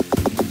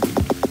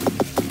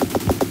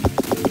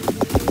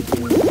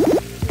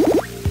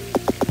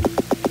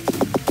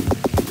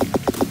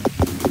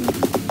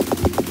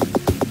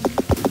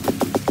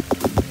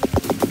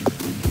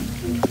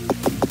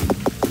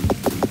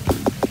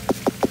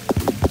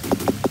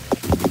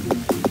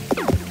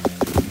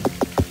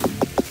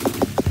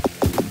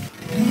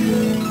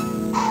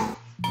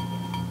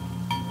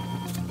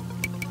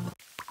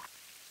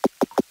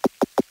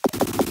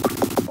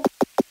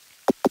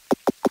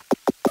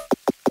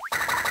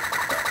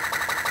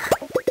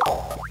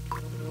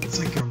 It's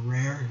like a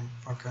rare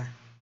fucker.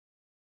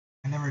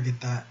 I never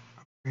get that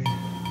upgrade.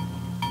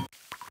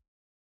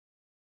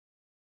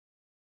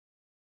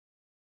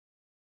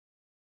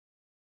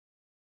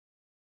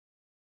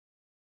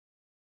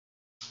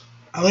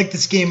 I like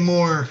this game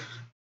more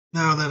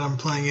now that I'm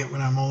playing it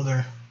when I'm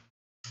older,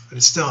 but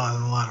it still has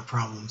a lot of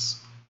problems.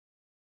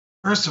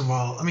 First of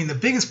all, I mean, the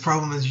biggest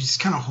problem is you just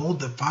kind of hold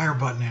the fire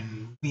button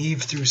and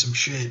weave through some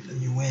shit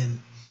and you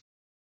win.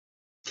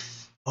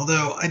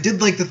 Although I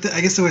did like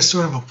I guess there was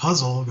sort of a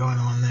puzzle going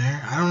on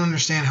there. I don't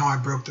understand how I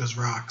broke those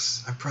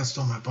rocks. I pressed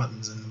all my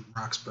buttons and the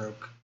rocks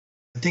broke.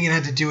 I think it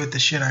had to do with the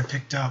shit I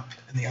picked up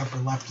in the upper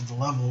left of the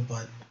level,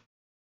 but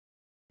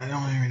I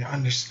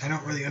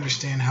don't really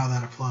understand how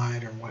that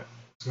applied or what's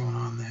going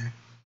on there.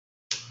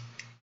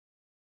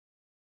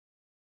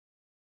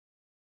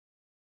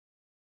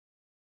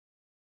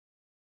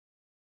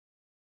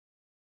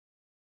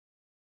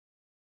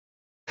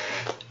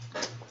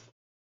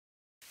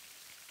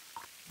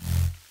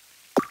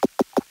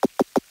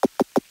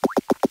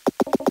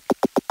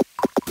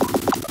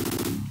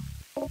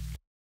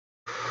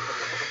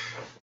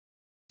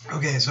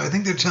 Okay, so I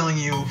think they're telling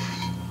you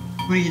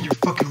I'm gonna get your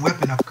fucking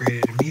weapon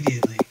upgraded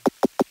immediately.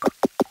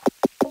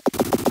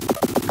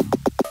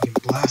 You can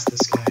blast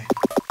this guy.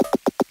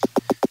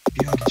 If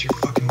you don't get your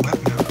fucking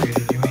weapon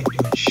upgraded, you ain't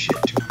doing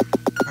shit to him.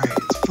 Alright,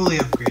 it's fully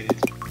upgraded.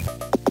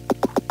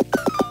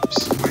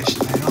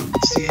 I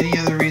don't see any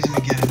other reason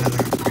to get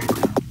another upgrade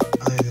now,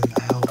 other than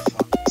the health,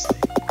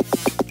 obviously.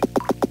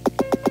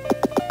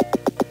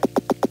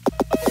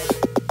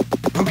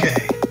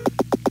 Okay.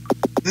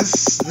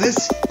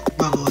 This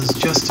level is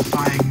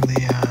justifying the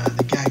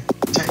guy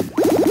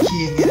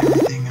keying in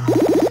everything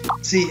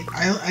on. See,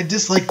 I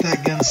dislike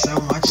that gun so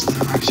much that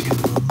I'm actually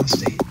going to blow my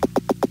state.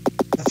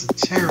 That's a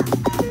terrible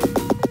gun.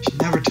 You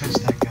should never touch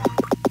that gun.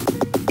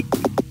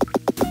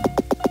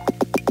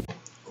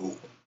 Oh,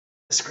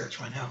 I scratched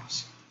my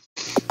nose.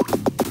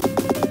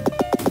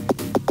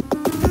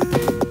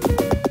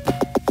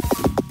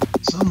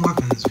 Some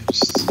weapons are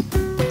just...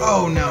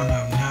 Oh, no,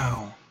 no,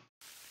 no.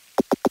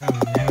 Oh, no,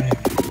 no, no.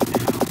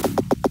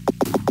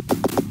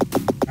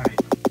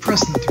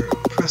 Pressing through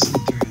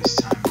this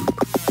time.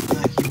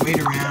 Like you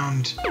wait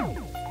around,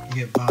 you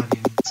get bodied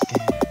in this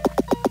game.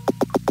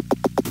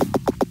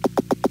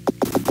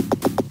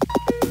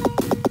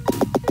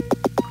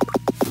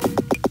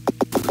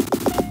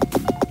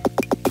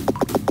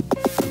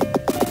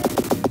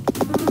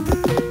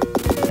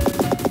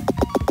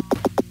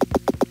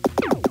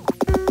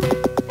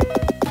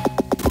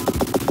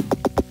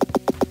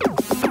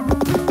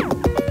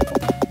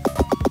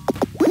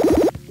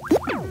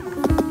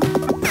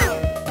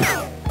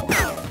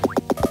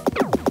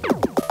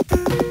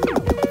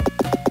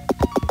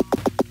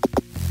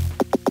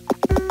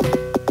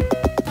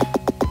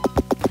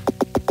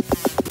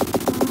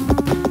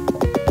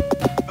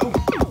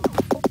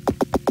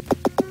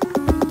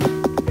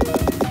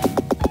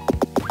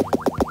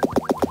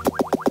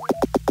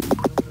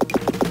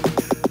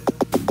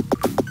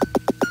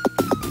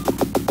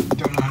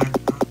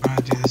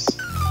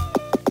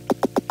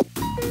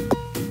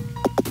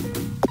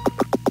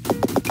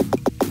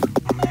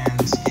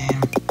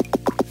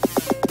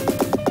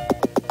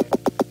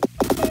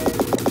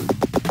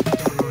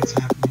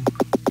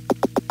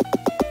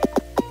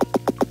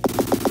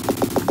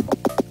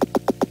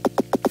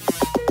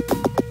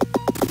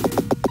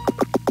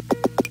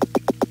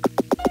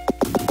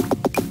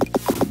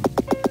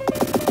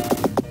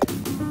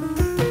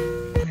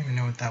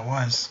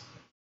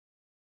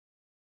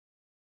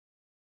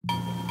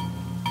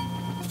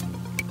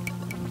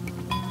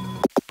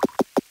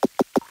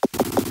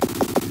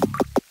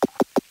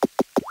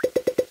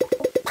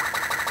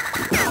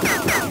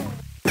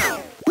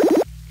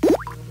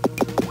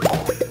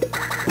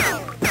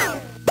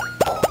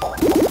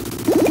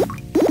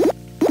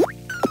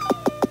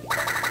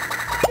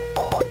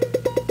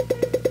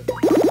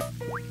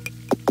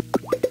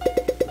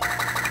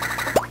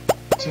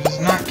 So does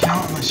not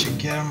count unless you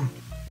get them.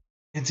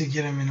 You have to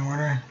get them in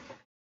order.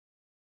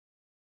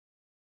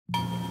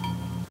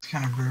 It's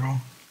kind of brutal.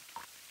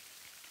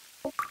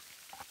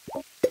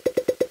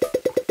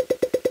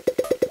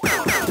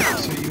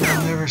 So you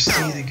will never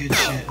see the good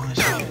shit unless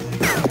you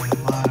get like a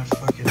lot of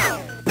fucking...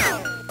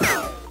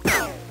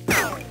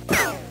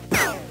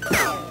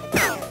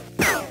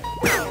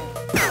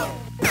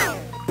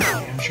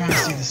 I'm trying to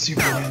see the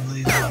super red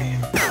laser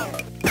beam.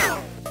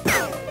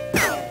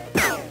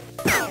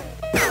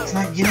 It's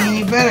not getting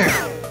any better.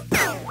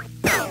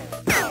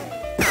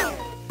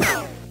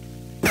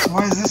 So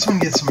why does this one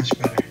get so much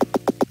better?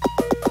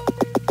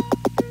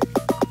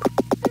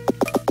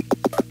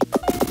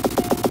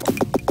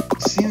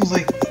 Seems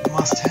like it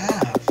must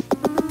have.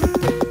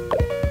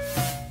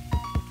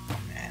 Oh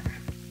man.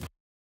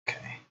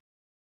 Okay.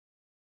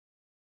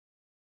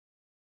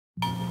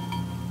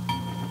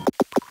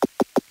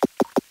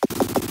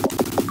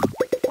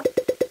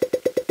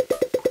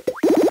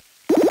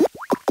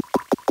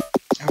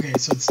 Okay,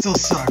 so it still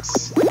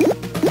sucks.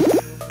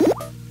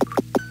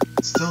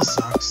 It still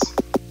sucks.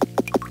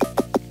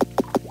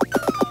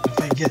 If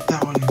I get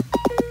that one...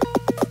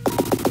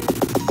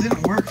 It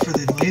didn't work for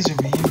the laser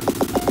beam.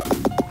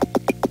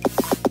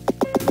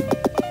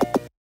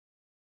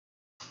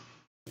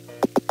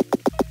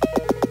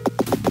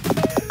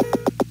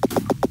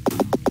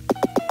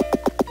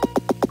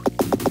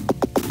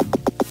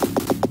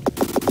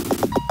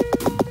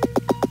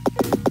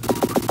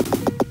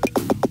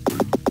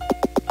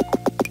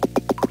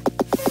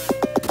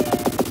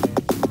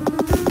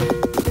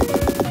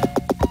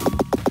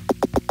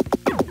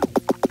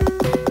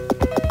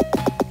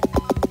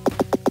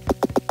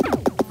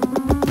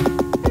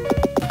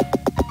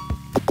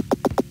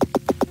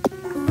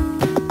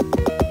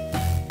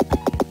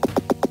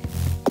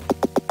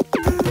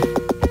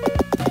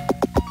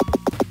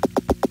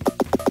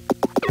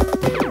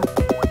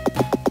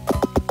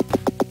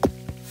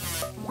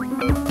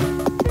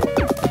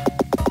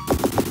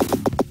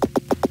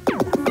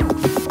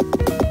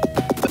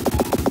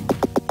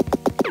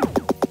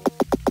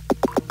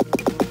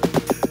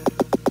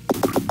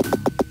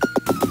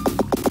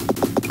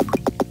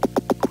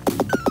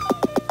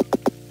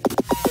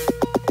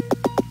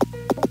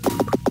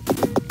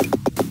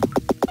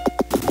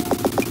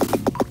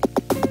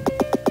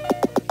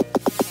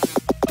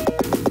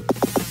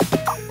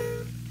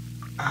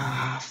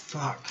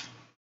 fuck.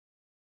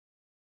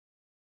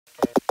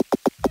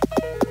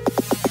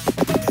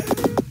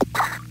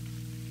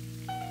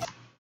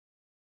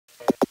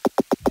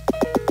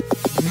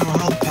 No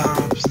health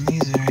power-ups in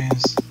these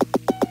areas.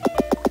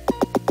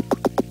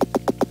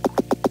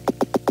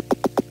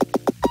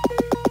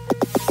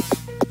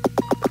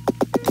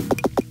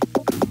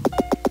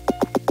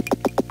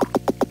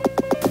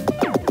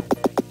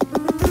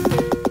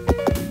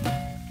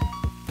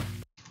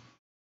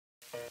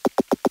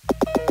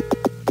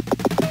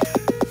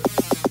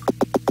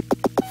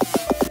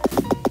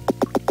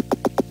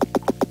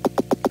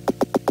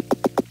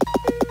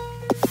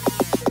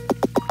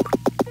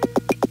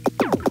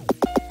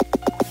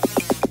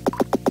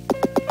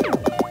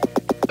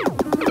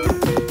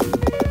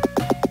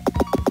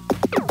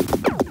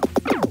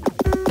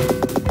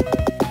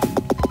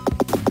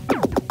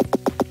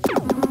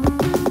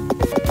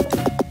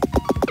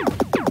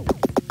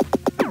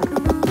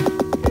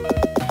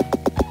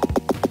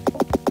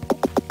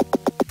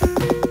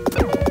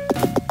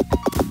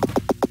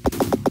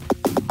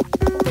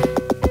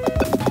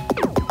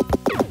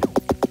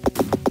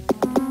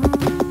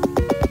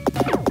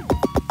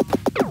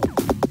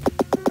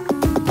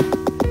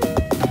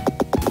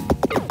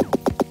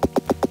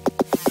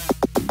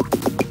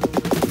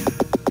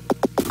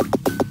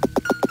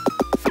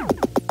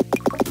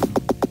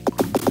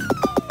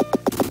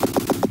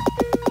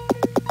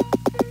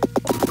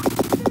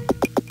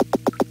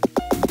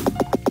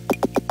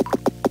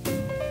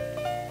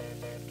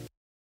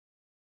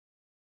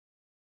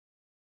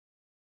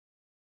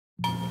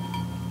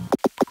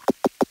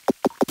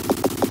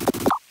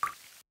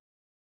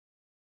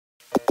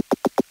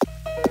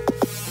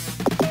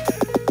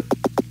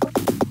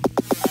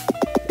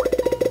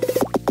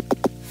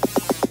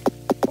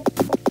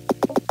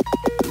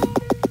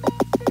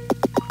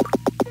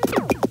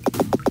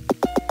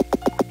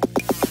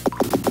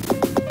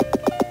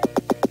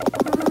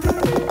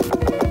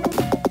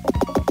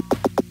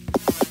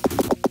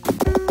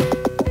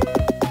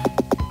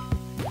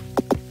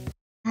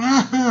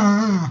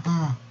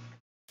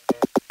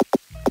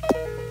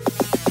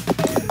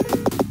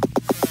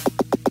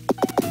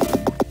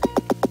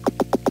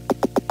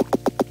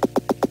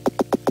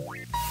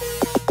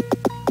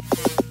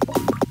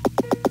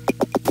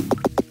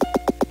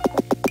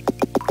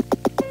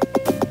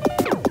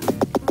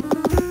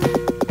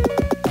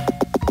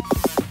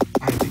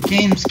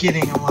 Game's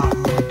getting a lot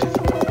more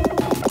difficult.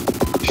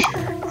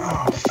 Sure.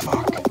 Oh,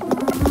 fuck.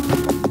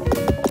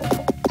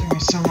 Took me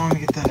so long to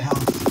get that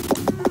health.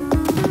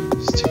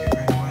 Just took it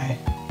right away.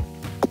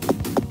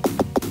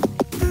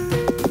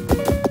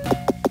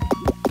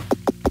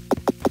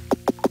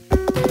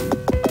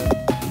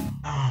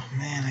 Oh,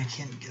 man, I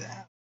can't get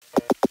out.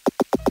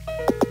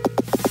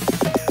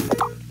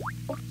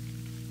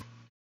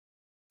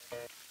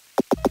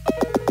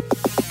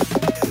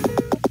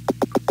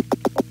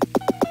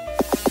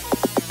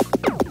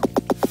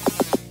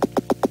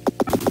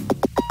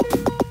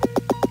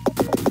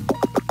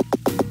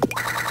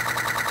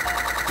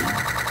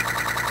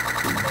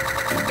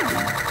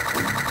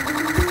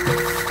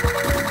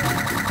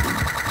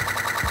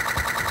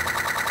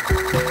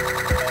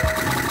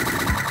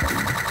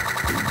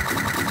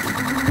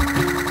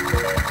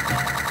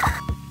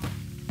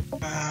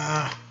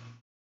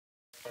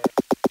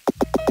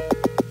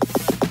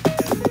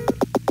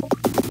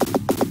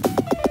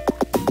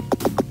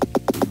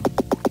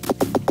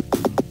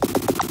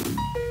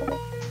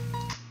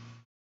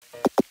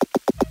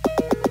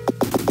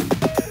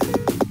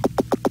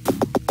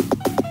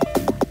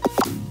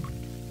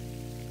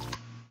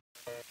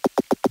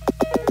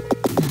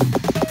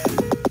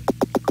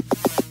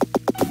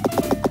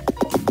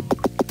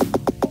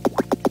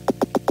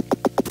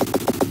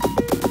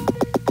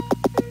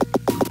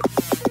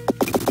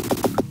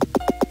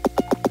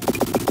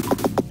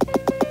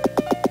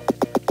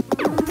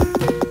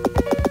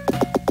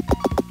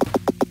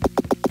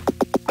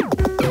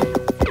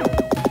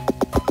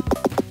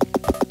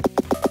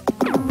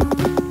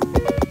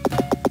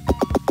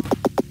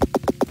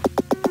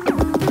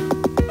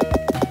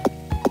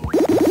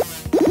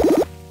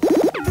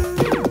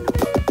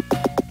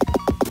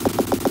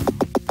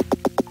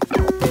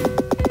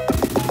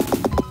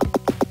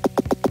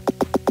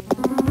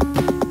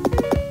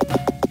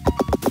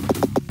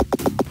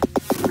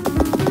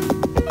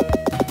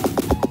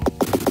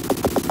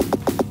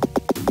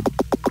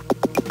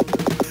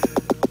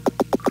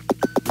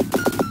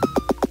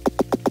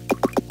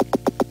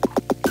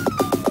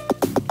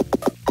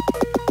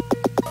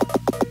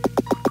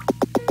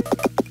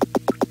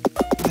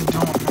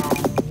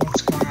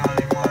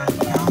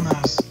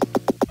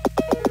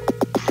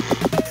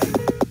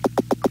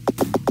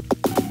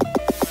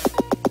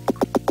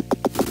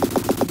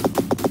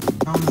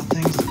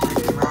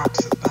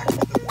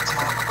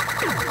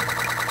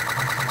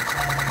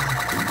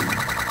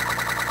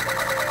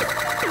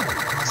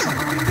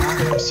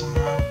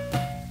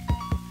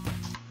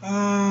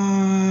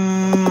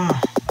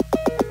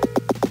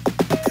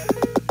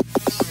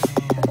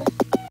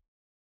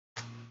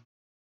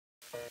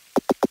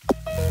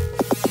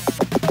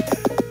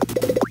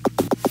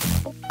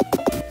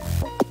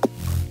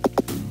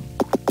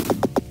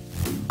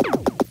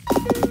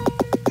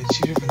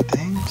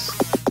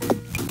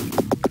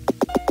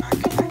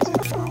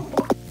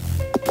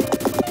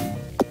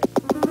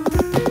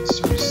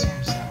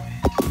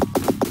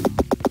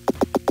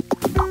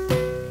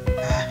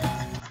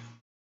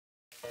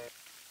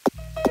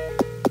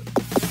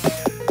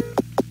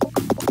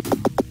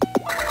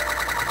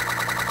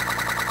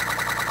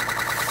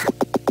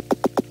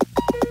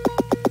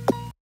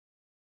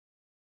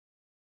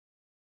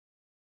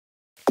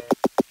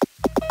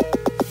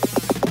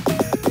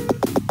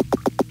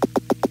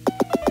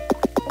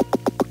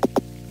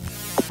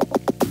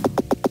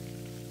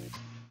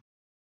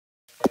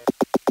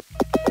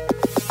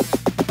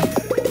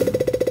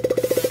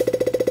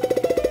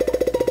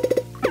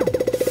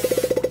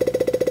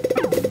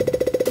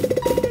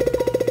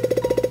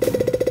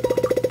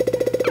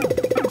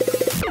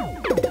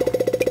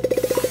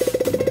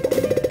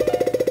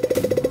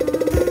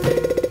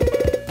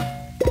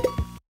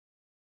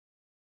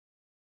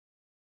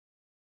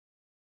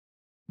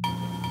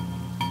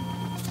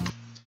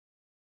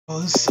 Oh,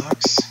 this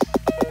sucks.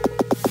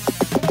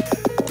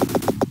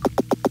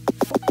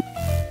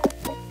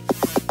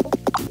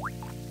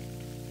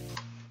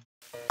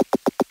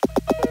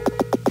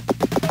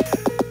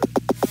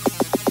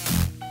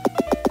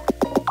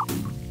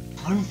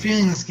 I have a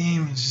feeling this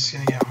game is just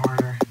gonna get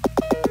harder.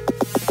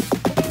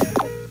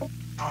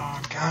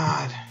 Oh,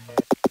 God.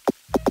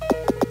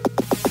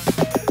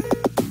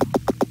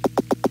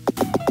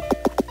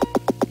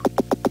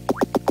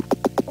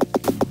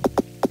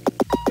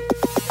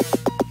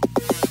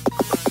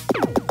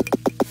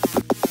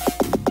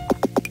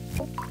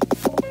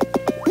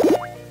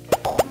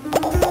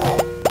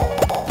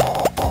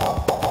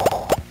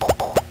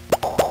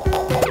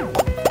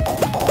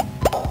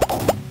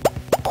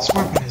 This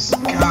weapon is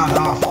god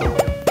awful.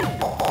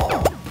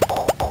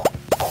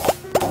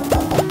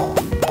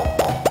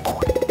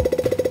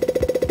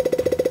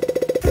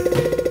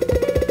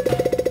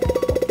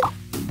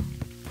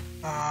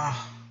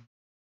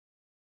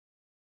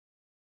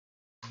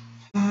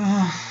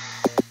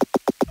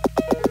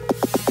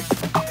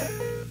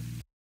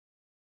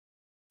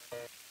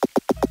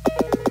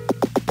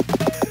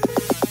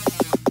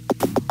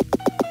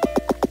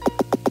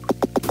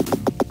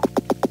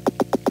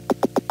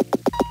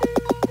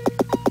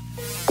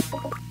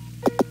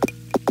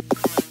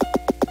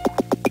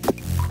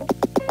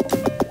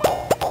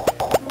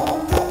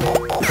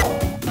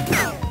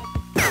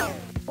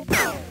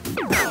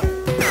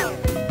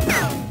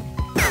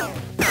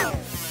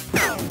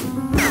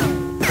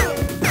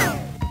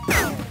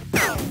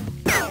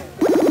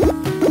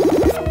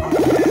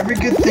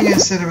 Good thing I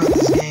said about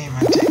this game,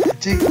 I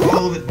take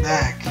all of it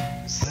back.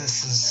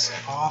 This is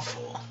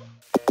awful.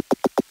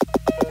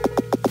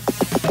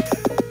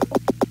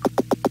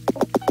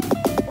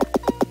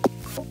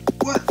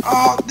 What?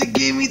 Oh, they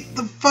gave me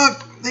the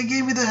fuck. They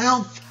gave me the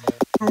health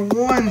for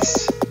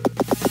once.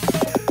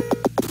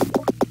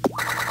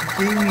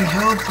 They gave me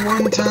health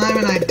one time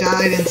and I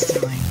died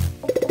instantly.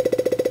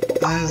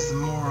 That is the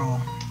moral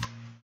of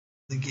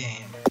the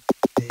game.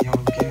 They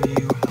don't give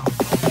you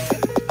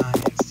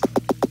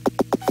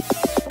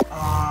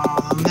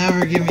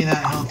never give me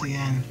that health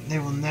again. They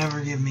will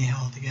never give me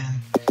health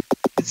again.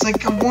 It's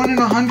like a 1 in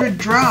 100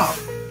 drop.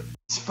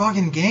 This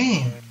fucking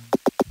game.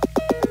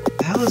 What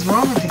the hell is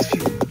wrong with these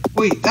people?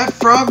 Wait, that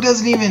frog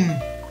doesn't even...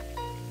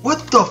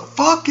 What the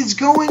fuck is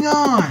going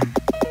on?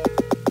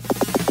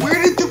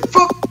 Where did the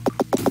fuck...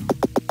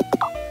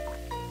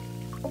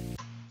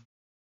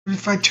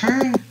 If I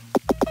turn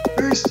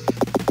first...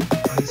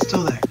 Oh, he's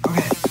still there.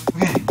 Okay,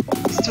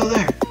 he's still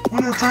there.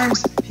 One of the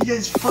times he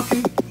just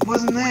fucking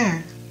wasn't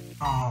there.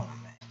 Oh,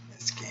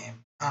 this game.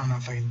 I don't know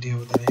if I can deal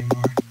with that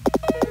anymore.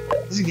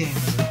 This game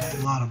is a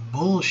whole lot of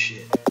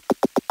bullshit.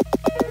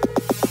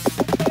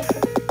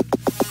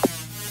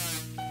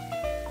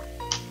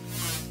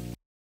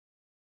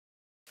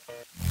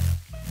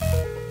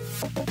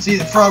 See,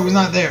 the frog was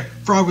not there.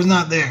 Frog was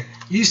not there.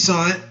 You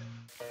saw it.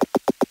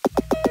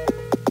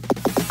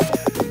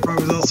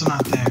 Frog was also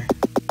not there.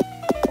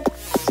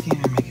 This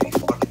game didn't make any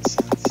fucking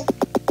sense.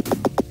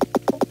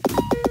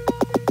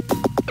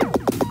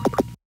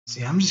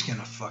 See, I'm just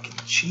gonna fucking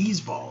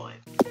cheeseball it.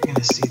 You're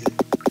gonna see the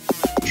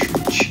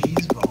true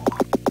cheeseball.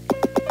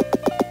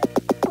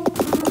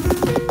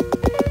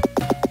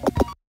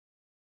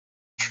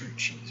 True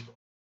cheeseball.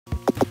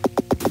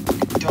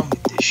 I'm done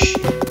with this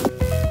shit.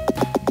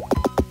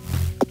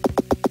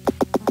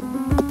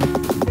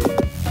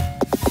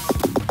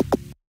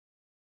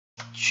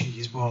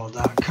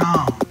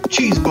 Cheeseball.com.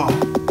 Cheeseball.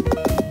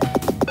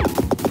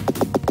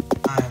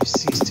 I have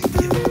ceased to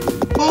give a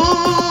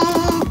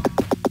fuck.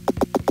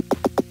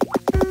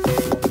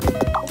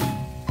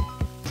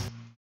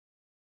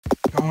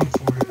 Going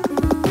for it.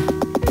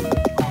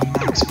 Going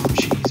maximum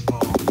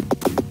cheeseball.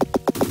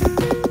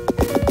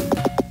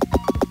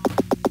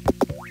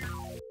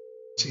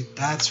 See,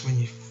 that's when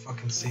you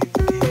fucking save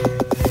the game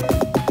right there.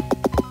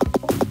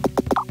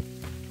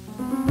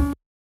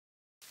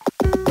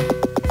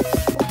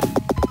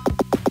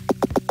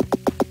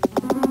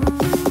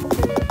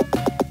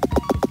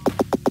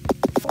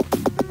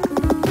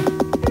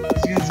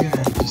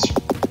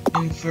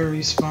 For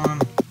respawn.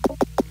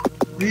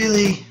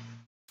 Really?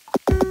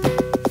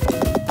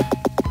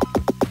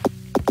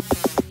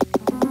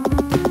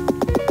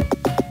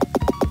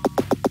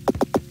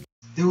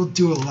 They will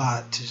do a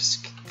lot to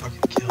just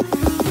fucking kill you.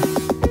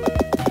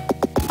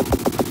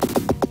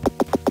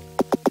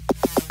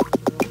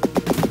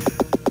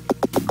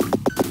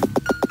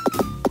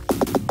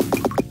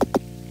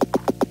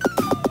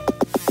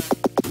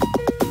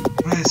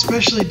 What I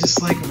especially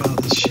dislike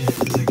about this shit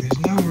is like there's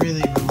no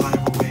really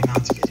reliable way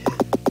not to get hit.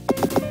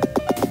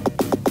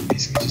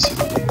 Basically just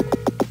hoping you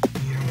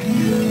don't get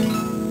hit.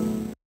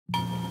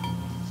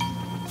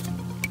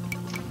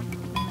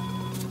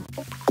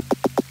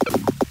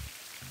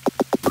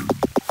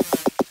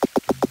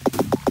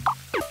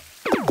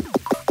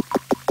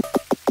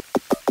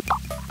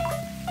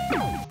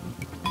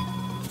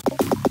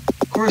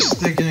 Of course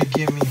they're gonna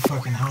give me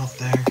fucking health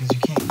there because you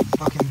can't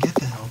fucking get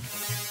the health.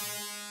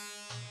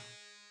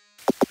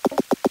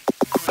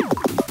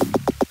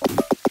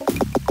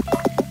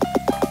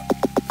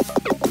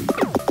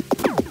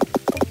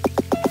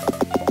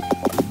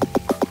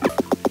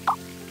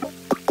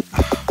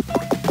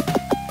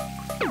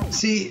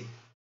 See,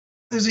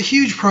 there's a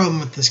huge problem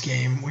with this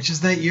game, which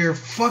is that your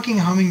fucking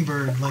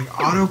hummingbird like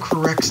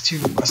auto-corrects to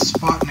a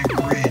spot in a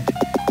grid,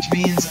 which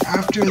means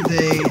after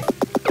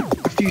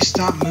you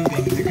stop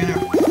moving, they're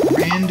gonna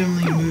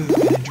randomly move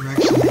in a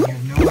direction that you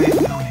have no way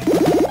of knowing.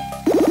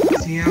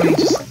 See how he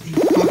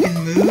fucking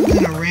moves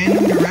in a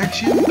random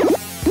direction?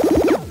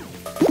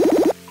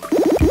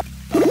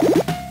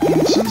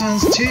 And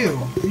sometimes two.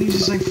 He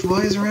just like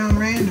flies around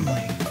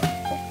randomly.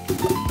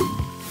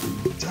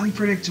 It's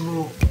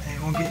unpredictable and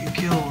it won't get you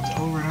killed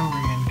over and over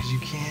again because you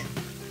can't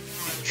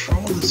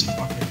control this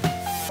fucker.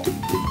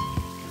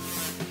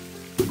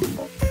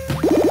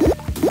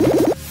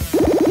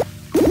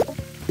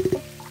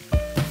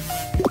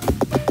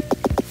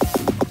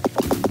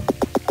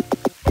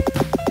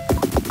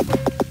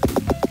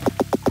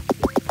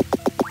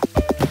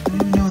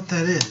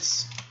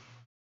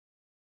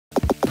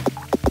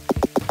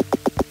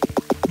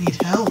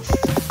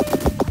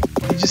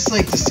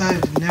 Like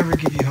decided to never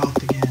give you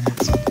health again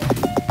at some point.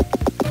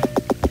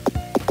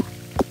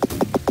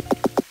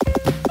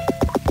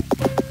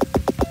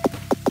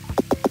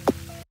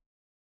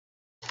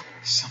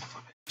 Son of a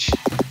bitch.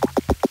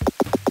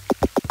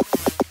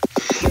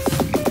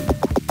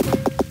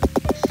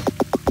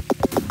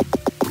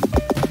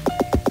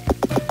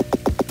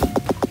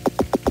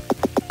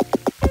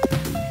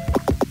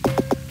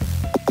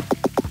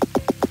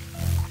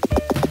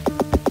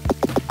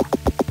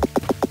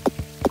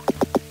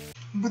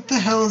 What the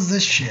hell is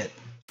this shit?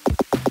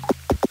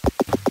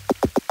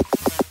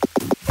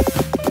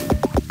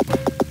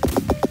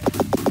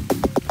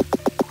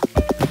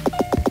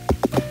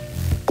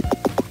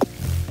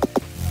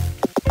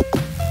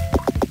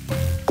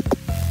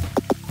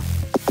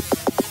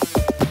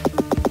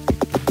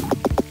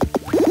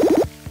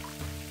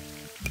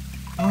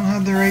 I don't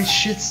have the right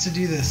shits to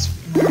do this.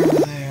 They're over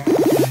there.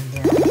 Okay,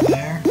 they're over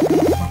there. What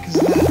the fuck is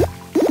that?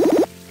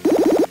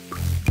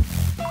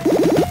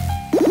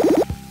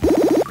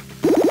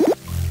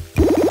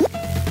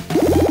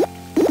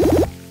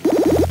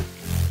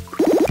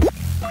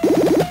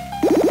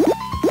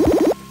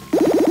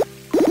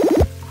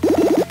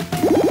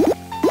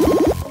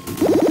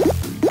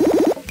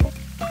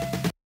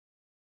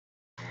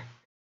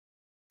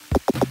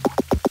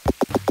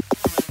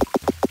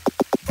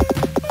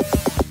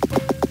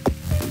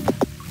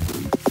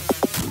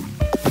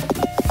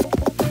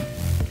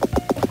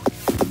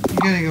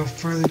 Gotta go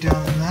further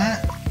down than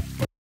that.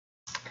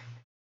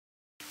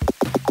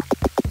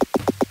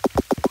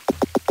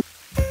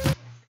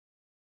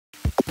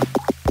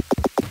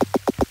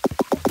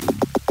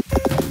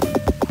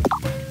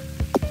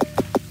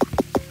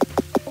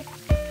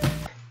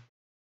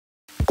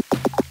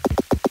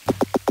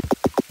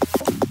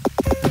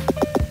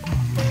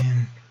 Oh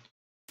man.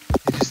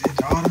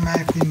 It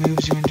automatically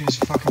moves you into his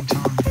fucking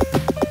tongue.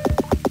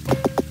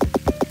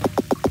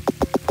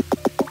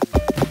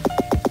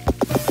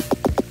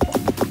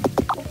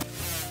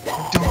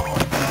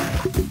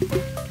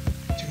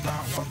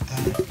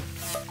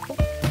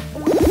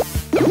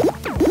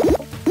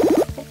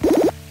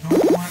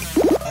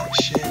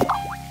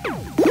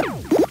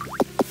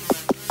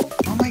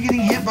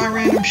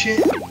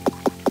 Shit.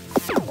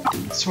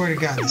 I swear to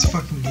God, this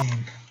fucking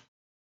game.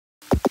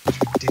 It's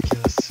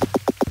ridiculous.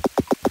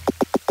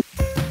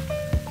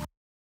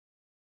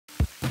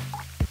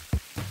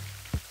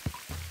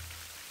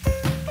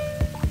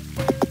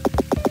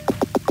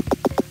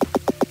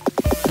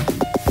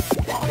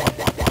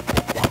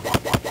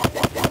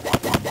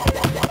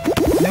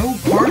 No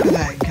part of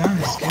that gun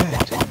is good.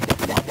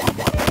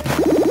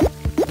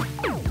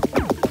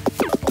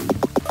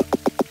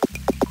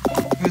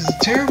 It was a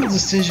terrible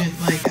decision.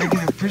 Like, I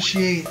can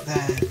appreciate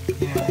that,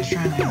 you know, they're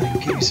trying to like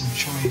give you some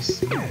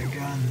choice. You got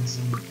guns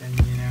and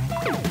you know,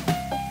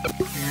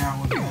 figure out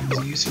what guns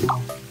are useful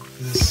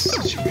for this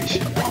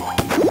situation.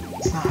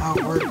 It's not how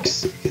it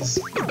works because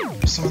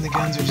some of the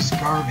guns are just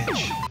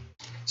garbage.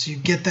 So you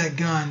get that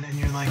gun and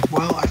you're like,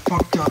 well, I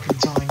fucked up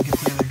until I can get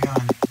the other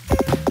gun.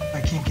 If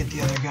I can't get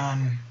the other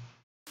gun,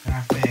 then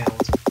I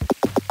failed.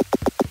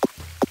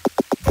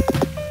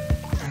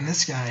 And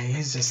this guy,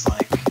 he's just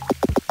like,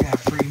 yeah,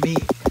 free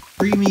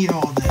meat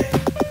all day.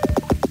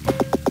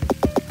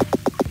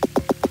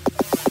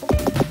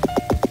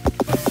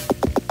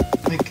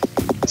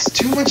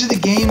 Too much of the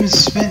game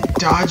is spent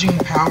dodging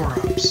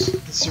power-ups.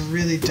 It's a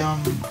really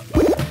dumb...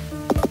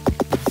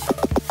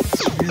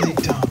 It's really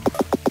dumb.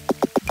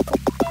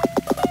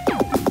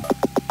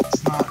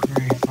 It's not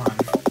very fun.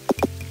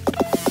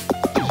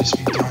 To just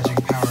be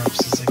dodging power-ups.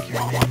 It's like your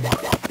name.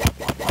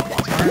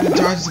 It's harder to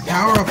dodge the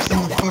power-ups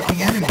than the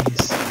fucking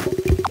enemies.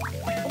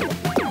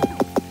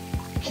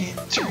 You can't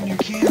turn your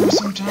camera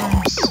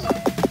sometimes.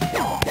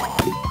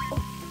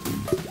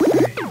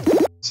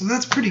 So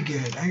that's pretty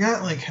good. I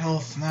got like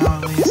health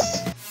now at least.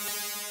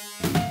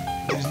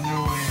 There's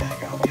no way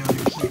like, I'll be able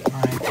to keep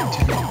my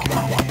continued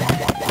gun here.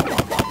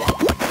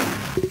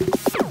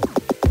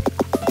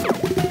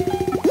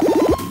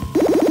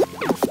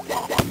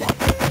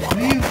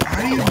 How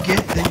do you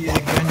get the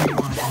gun you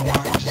want and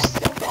not just...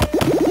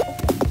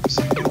 There's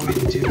like no way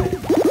to do it.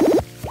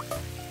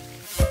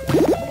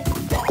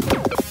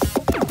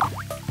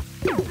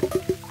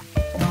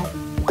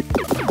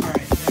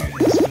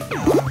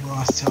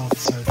 lost health,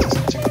 so it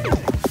doesn't do anything.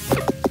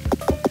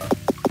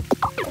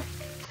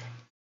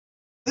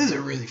 This is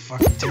a really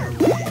fucking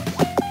terrible game.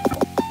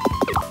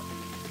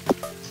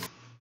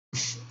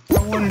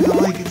 I wanted to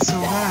like it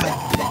so bad.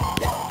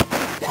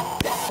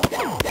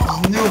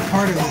 There's no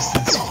part of this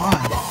that's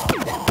fun.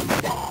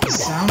 The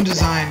sound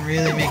design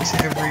really makes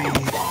every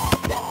weapon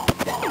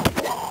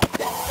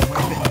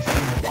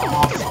feel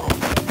awful.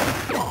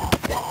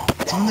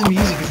 Some of the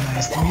music is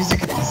nice. The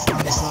music on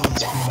this level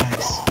is pretty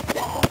nice.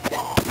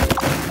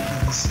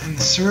 In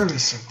the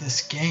service of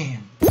this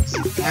game, it's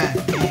a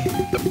bad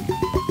game.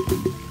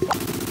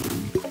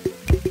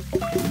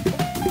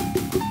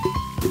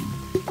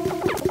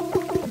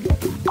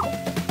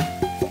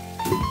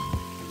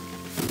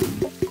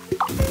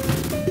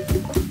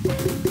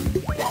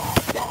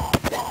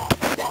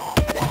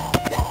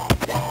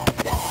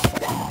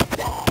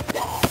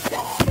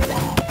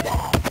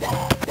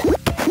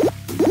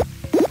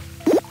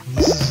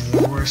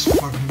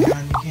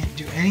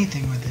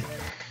 Anything with it.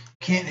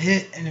 Can't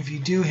hit, and if you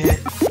do hit,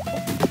 it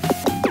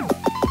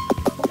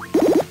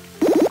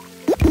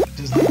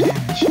does no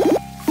damage.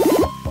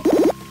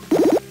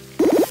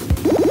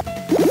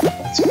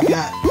 That's what we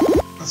got.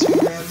 Let's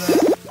grab that.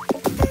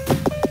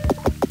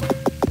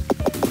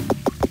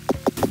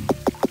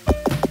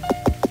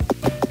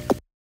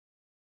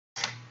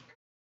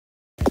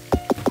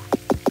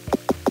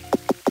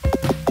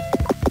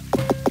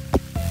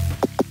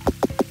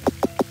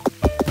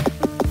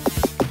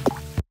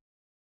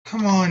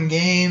 Come on,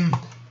 game.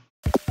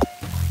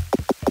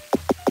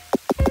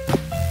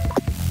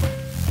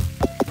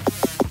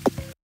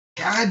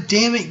 God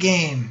damn it,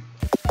 game.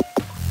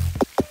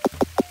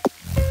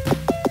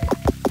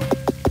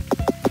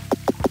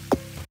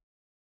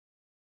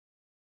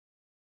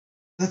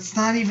 That's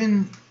not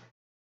even...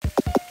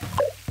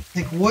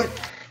 Like, what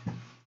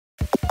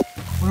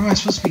am I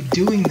supposed to be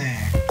doing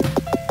there?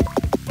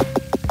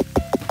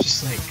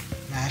 Just like,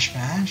 mash,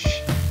 mash?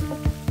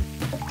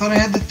 I thought I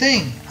had the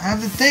thing. I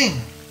have the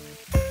thing.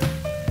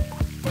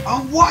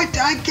 Oh, what?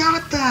 I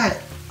got that!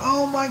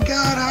 Oh my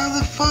god, how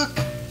the fuck?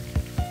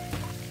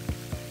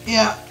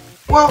 Yeah,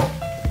 well,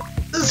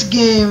 this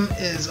game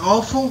is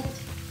awful,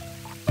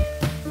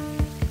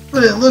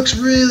 but it looks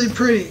really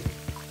pretty.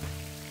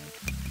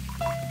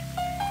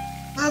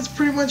 That's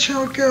pretty much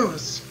how it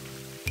goes.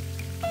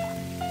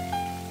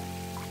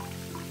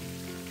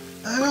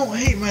 I don't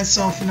hate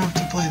myself enough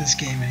to play this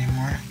game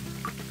anymore.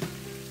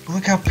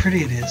 Look how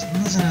pretty it is.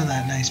 And listen to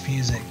that nice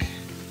music.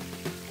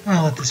 I'm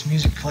gonna let this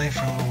music play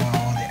for a little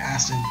while the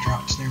acid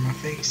drops near my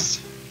face.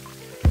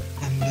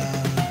 And,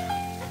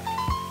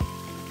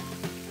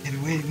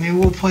 maybe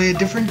we'll play a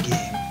different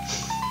game.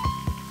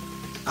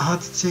 I'll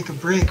have to take a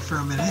break for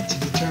a minute to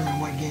determine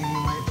what game we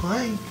might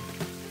play.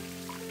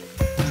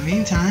 In the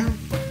meantime,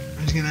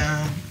 I'm just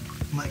gonna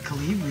let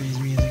Kolibri's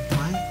music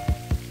play.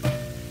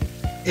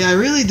 Yeah, I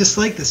really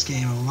dislike this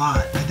game a lot.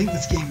 I think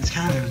this game is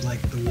kind of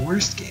like the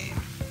worst game.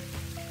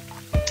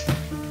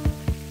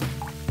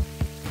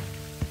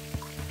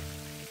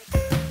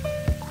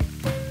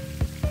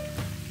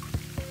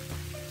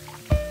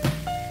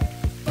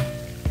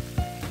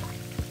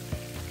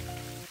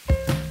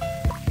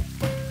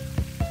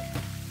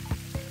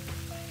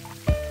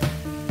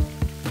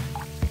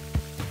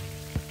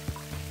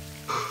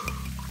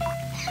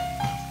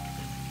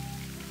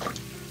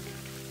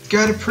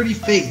 Got a pretty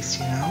face,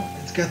 you know?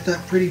 It's got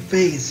that pretty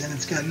face and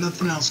it's got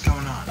nothing else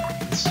going on.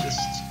 It's just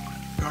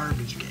a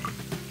garbage game.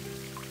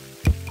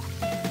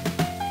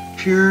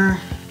 Pure,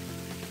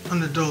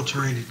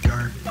 unadulterated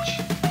garbage.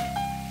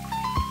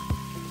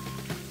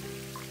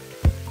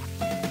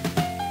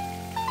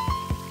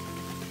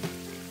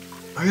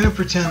 I'm gonna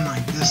pretend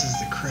like this is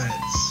the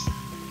credits.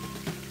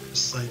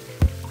 Just like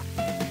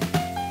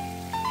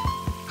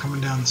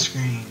coming down the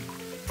screen.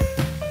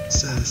 It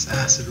says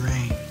Acid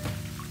Rain.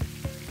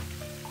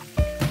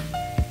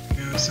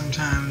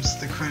 Sometimes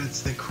the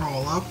credits, they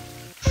crawl up.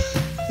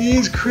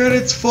 These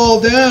credits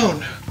fall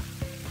down.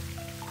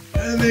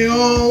 And they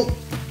all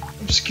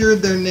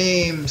obscured their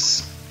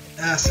names,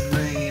 Acid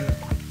Rain,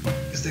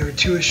 because they were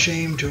too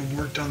ashamed to have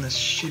worked on this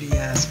shitty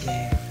ass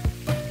game.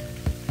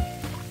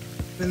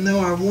 Even though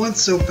I want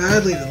so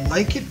badly to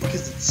like it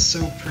because it's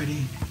so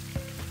pretty.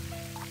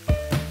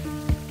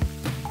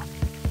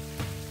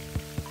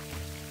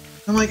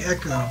 I like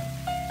Echo.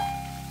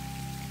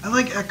 I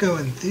like Echo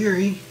in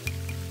theory.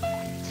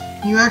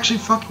 You actually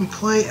fucking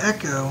play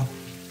Echo.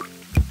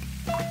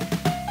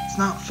 It's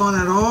not fun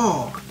at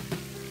all.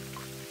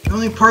 The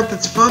only part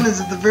that's fun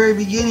is at the very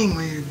beginning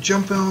where you're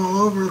jumping all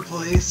over the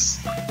place,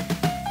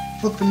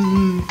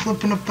 flipping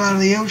up out of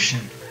the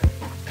ocean.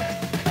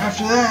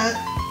 After that,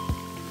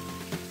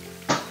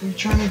 you're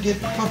trying to get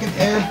fucking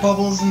air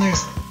bubbles and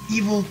there's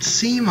evil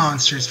sea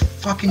monsters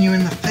fucking you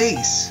in the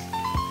face.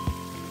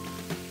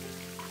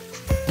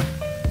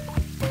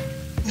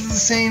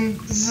 This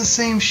is the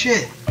same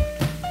shit.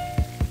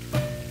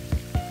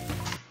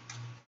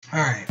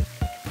 Alright.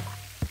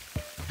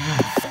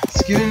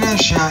 Let's give it another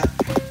shot.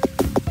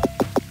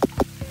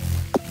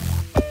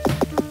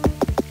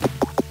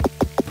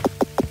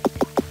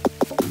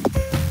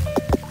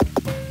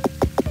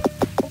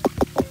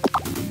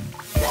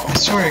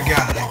 swear to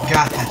God, I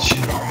got that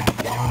shit already,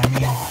 you know what I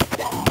mean?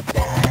 I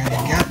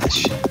already got this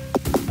shit.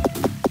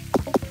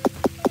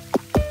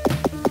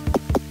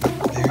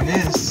 There it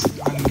is,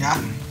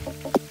 ungotten.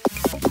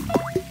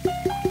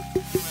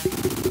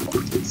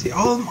 See,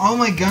 all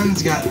my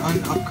guns got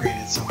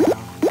unupgraded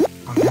somehow.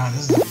 Oh god,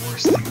 this is the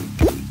worst thing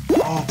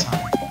of all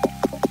time.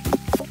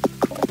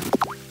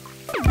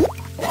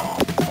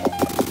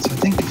 So I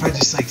think if I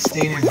just like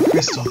stay near the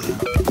crystal though,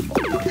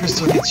 the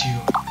crystal gets you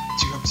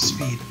up to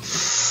speed.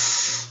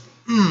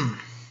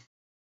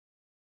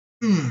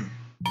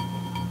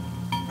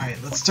 Alright,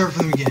 let's start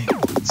from the beginning.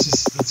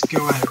 Let's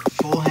go at it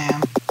full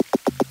ham.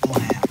 Full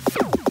ham.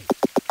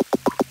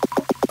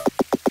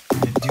 We're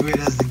gonna do it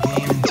as the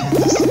game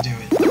intends us to do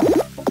it.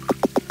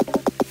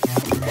 Yeah,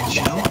 we're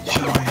gonna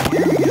chill right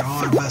here, we get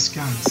all our best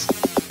guns.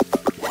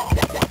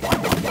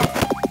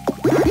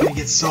 We're not gonna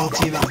get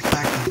salty about the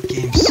fact that the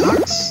game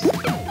sucks.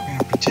 We're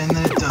gonna pretend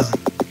that it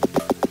doesn't.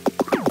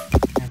 We're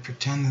gonna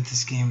pretend that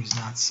this game does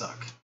not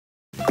suck.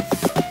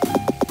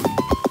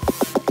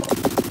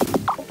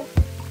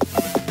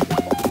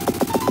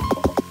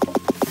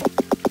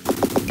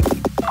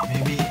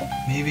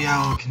 Maybe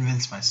I will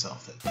convince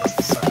myself that it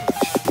doesn't suck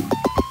much.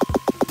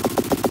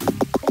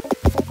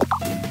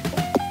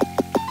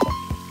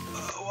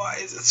 Why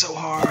is it so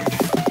hard?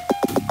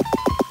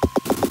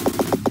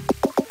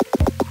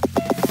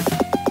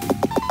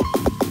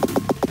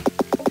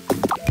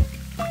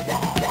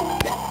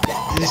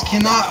 I just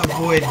cannot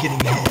avoid getting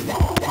hit. No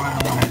matter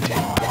what I do,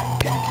 I'm gonna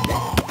get hit.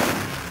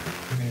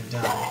 I'm gonna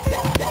die.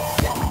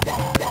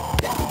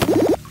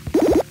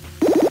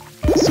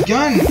 This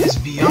gun is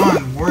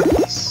beyond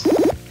worthless.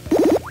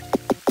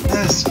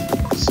 That is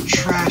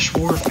trash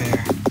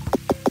warfare.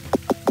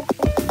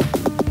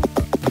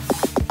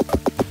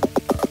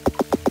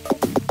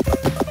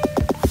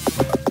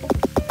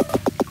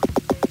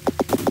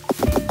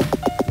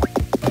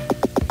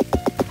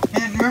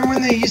 And remember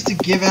when they used to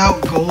give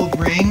out gold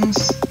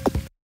rings?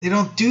 They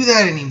don't do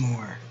that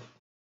anymore.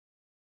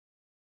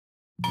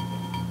 I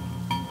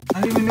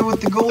don't even know what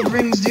the gold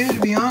rings do, to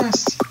be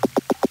honest.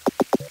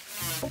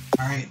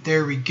 Alright,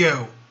 there we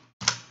go.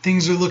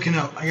 Things are looking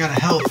up. I got a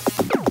health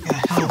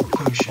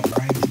potion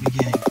right at the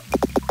beginning.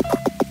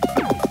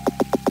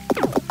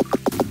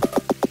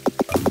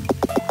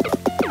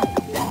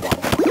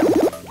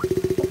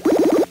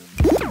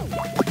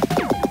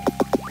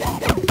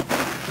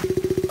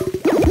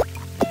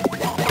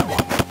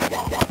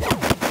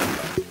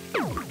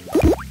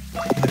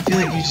 I feel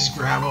like you just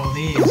grab all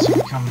these and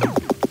become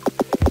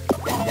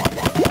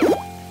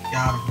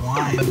god of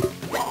wine.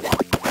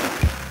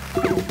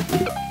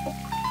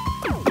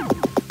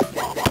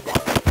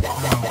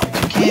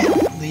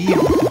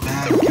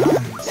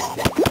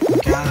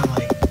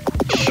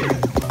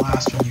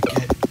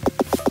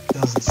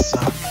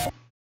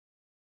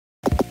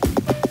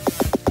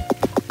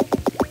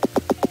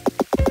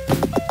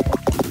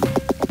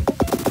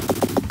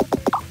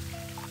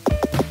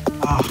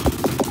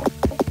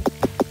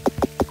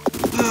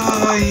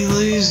 You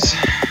lose.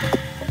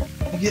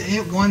 You get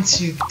hit once,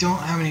 you don't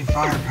have any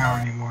firepower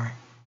anymore.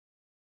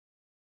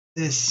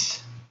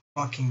 This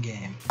fucking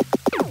game.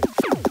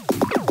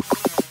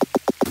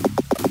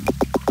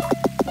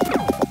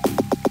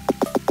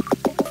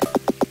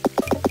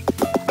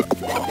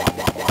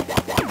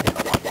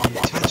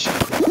 Touch it.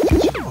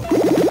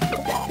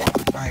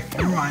 Alright,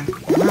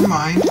 never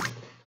mind.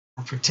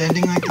 We're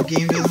pretending like the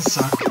game doesn't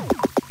suck.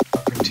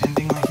 We're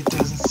pretending like it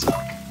doesn't suck.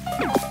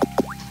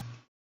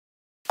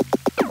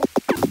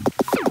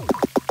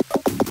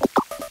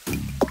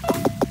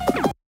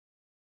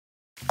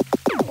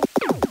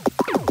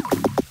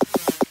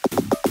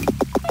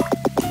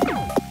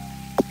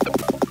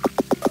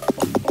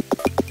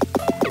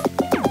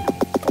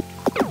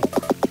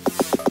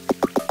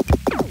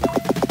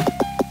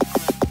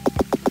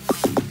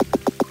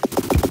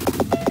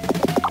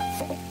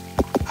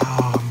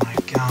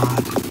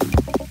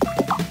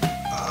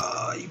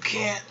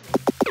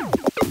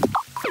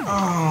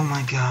 Oh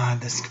my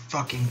god, this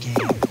fucking game.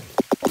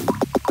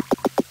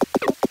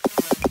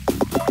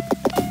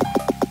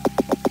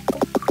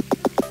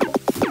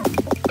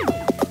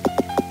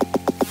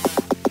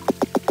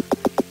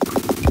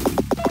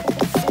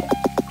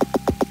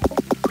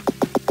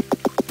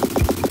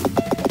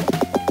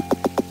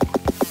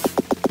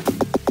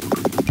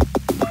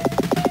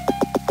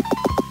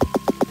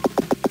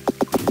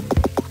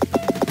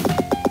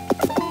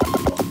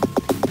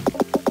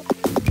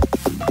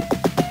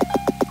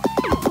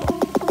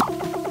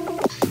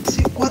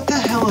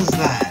 Is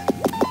that?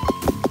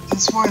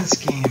 That's why this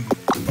game.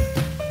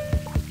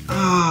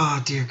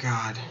 Oh dear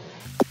God.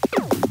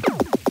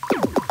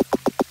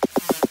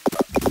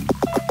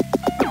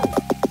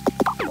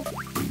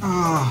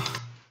 Oh.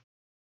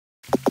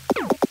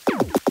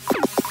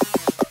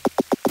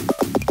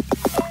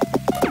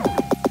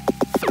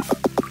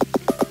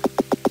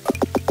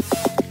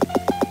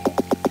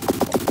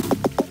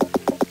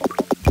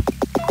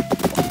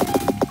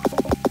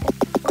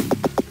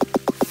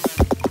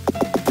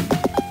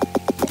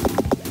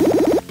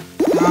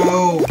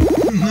 No!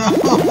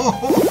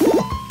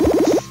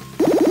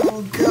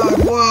 Oh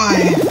God,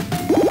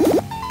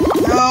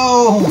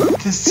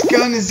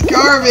 gun is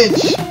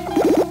garbage!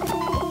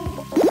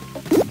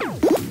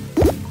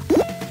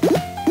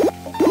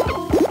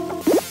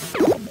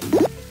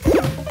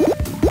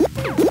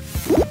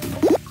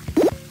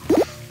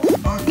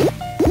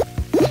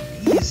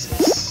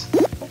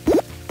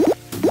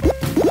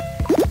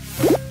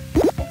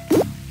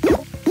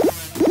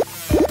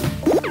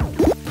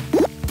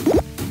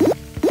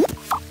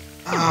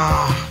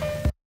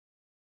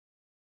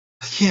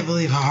 I can't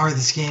believe how hard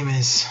this game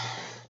is.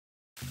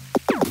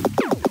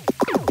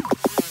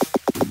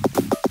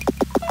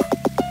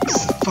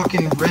 It's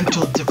fucking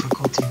rental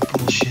difficulty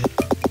bullshit.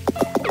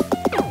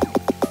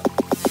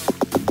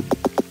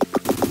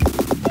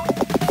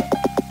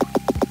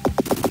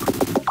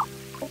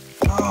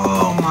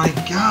 Oh my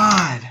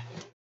god!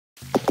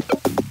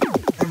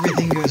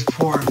 Everything goes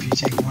poor if you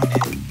take one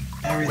hit.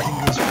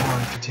 Everything goes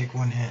poor if you take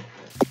one hit.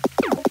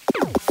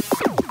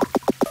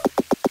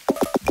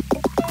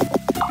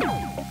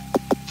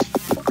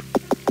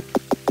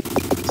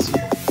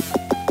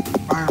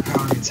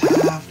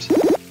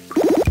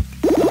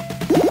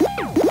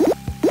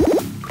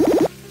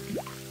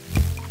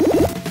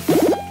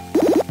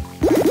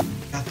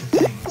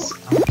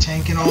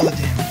 Tanking all the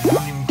damage, I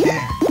don't even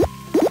care.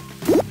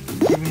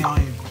 Give me all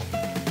your...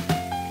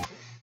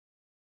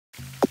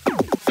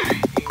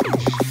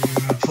 We're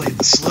gonna play it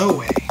the slow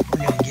way.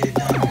 We're gonna get it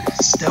done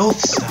stealth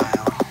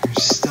style.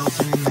 There's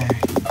stealthing in there.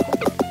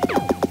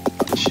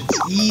 Shit's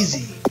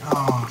easy.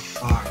 Oh,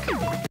 fuck.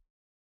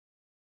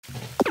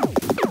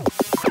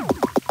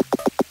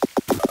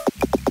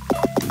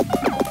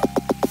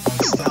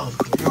 Stealth.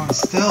 We're going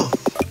stealth.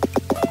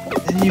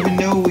 Didn't even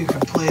know we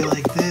could play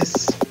like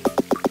this.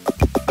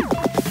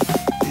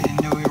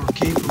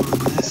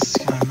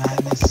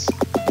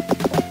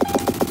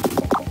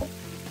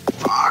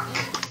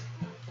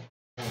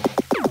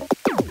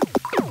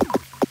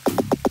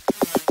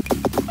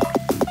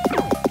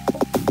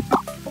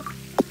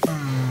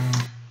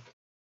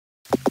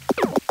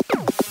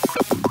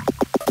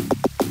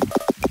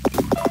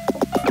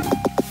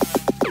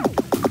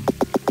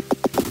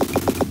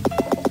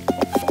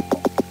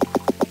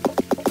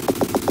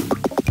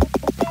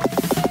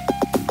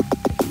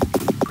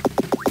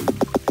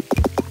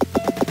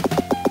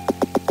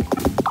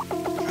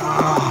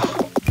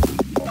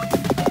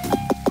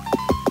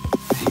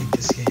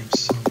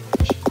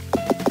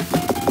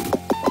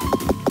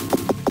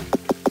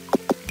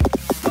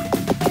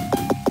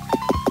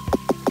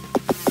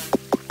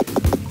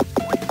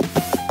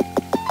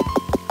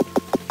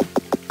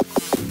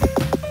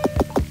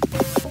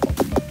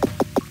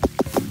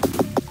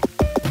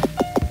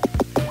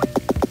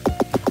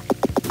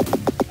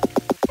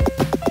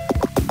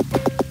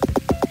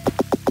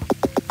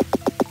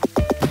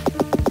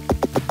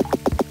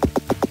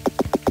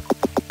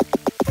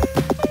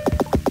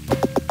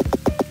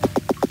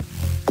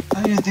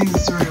 I don't even think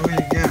that's the right way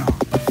to go.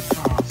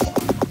 Oh, fuck.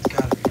 It's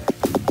gotta be right.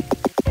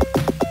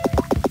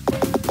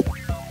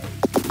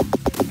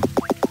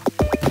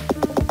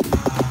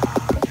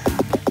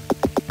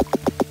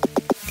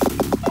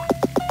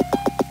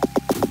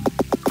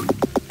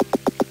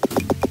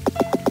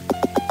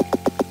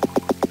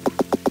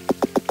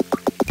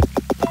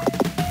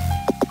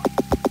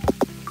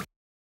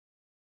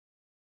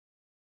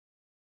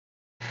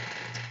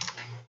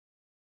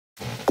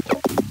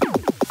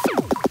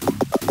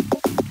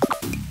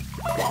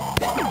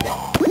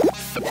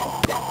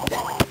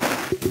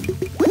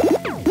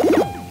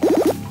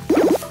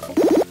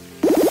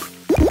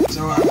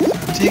 So I'm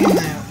taking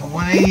the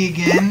 180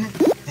 again,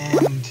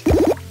 and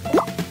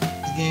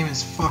the game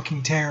is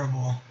fucking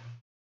terrible.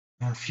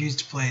 I refuse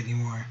to play it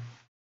anymore.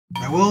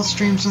 I will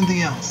stream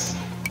something else.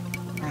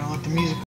 I'm gonna let the music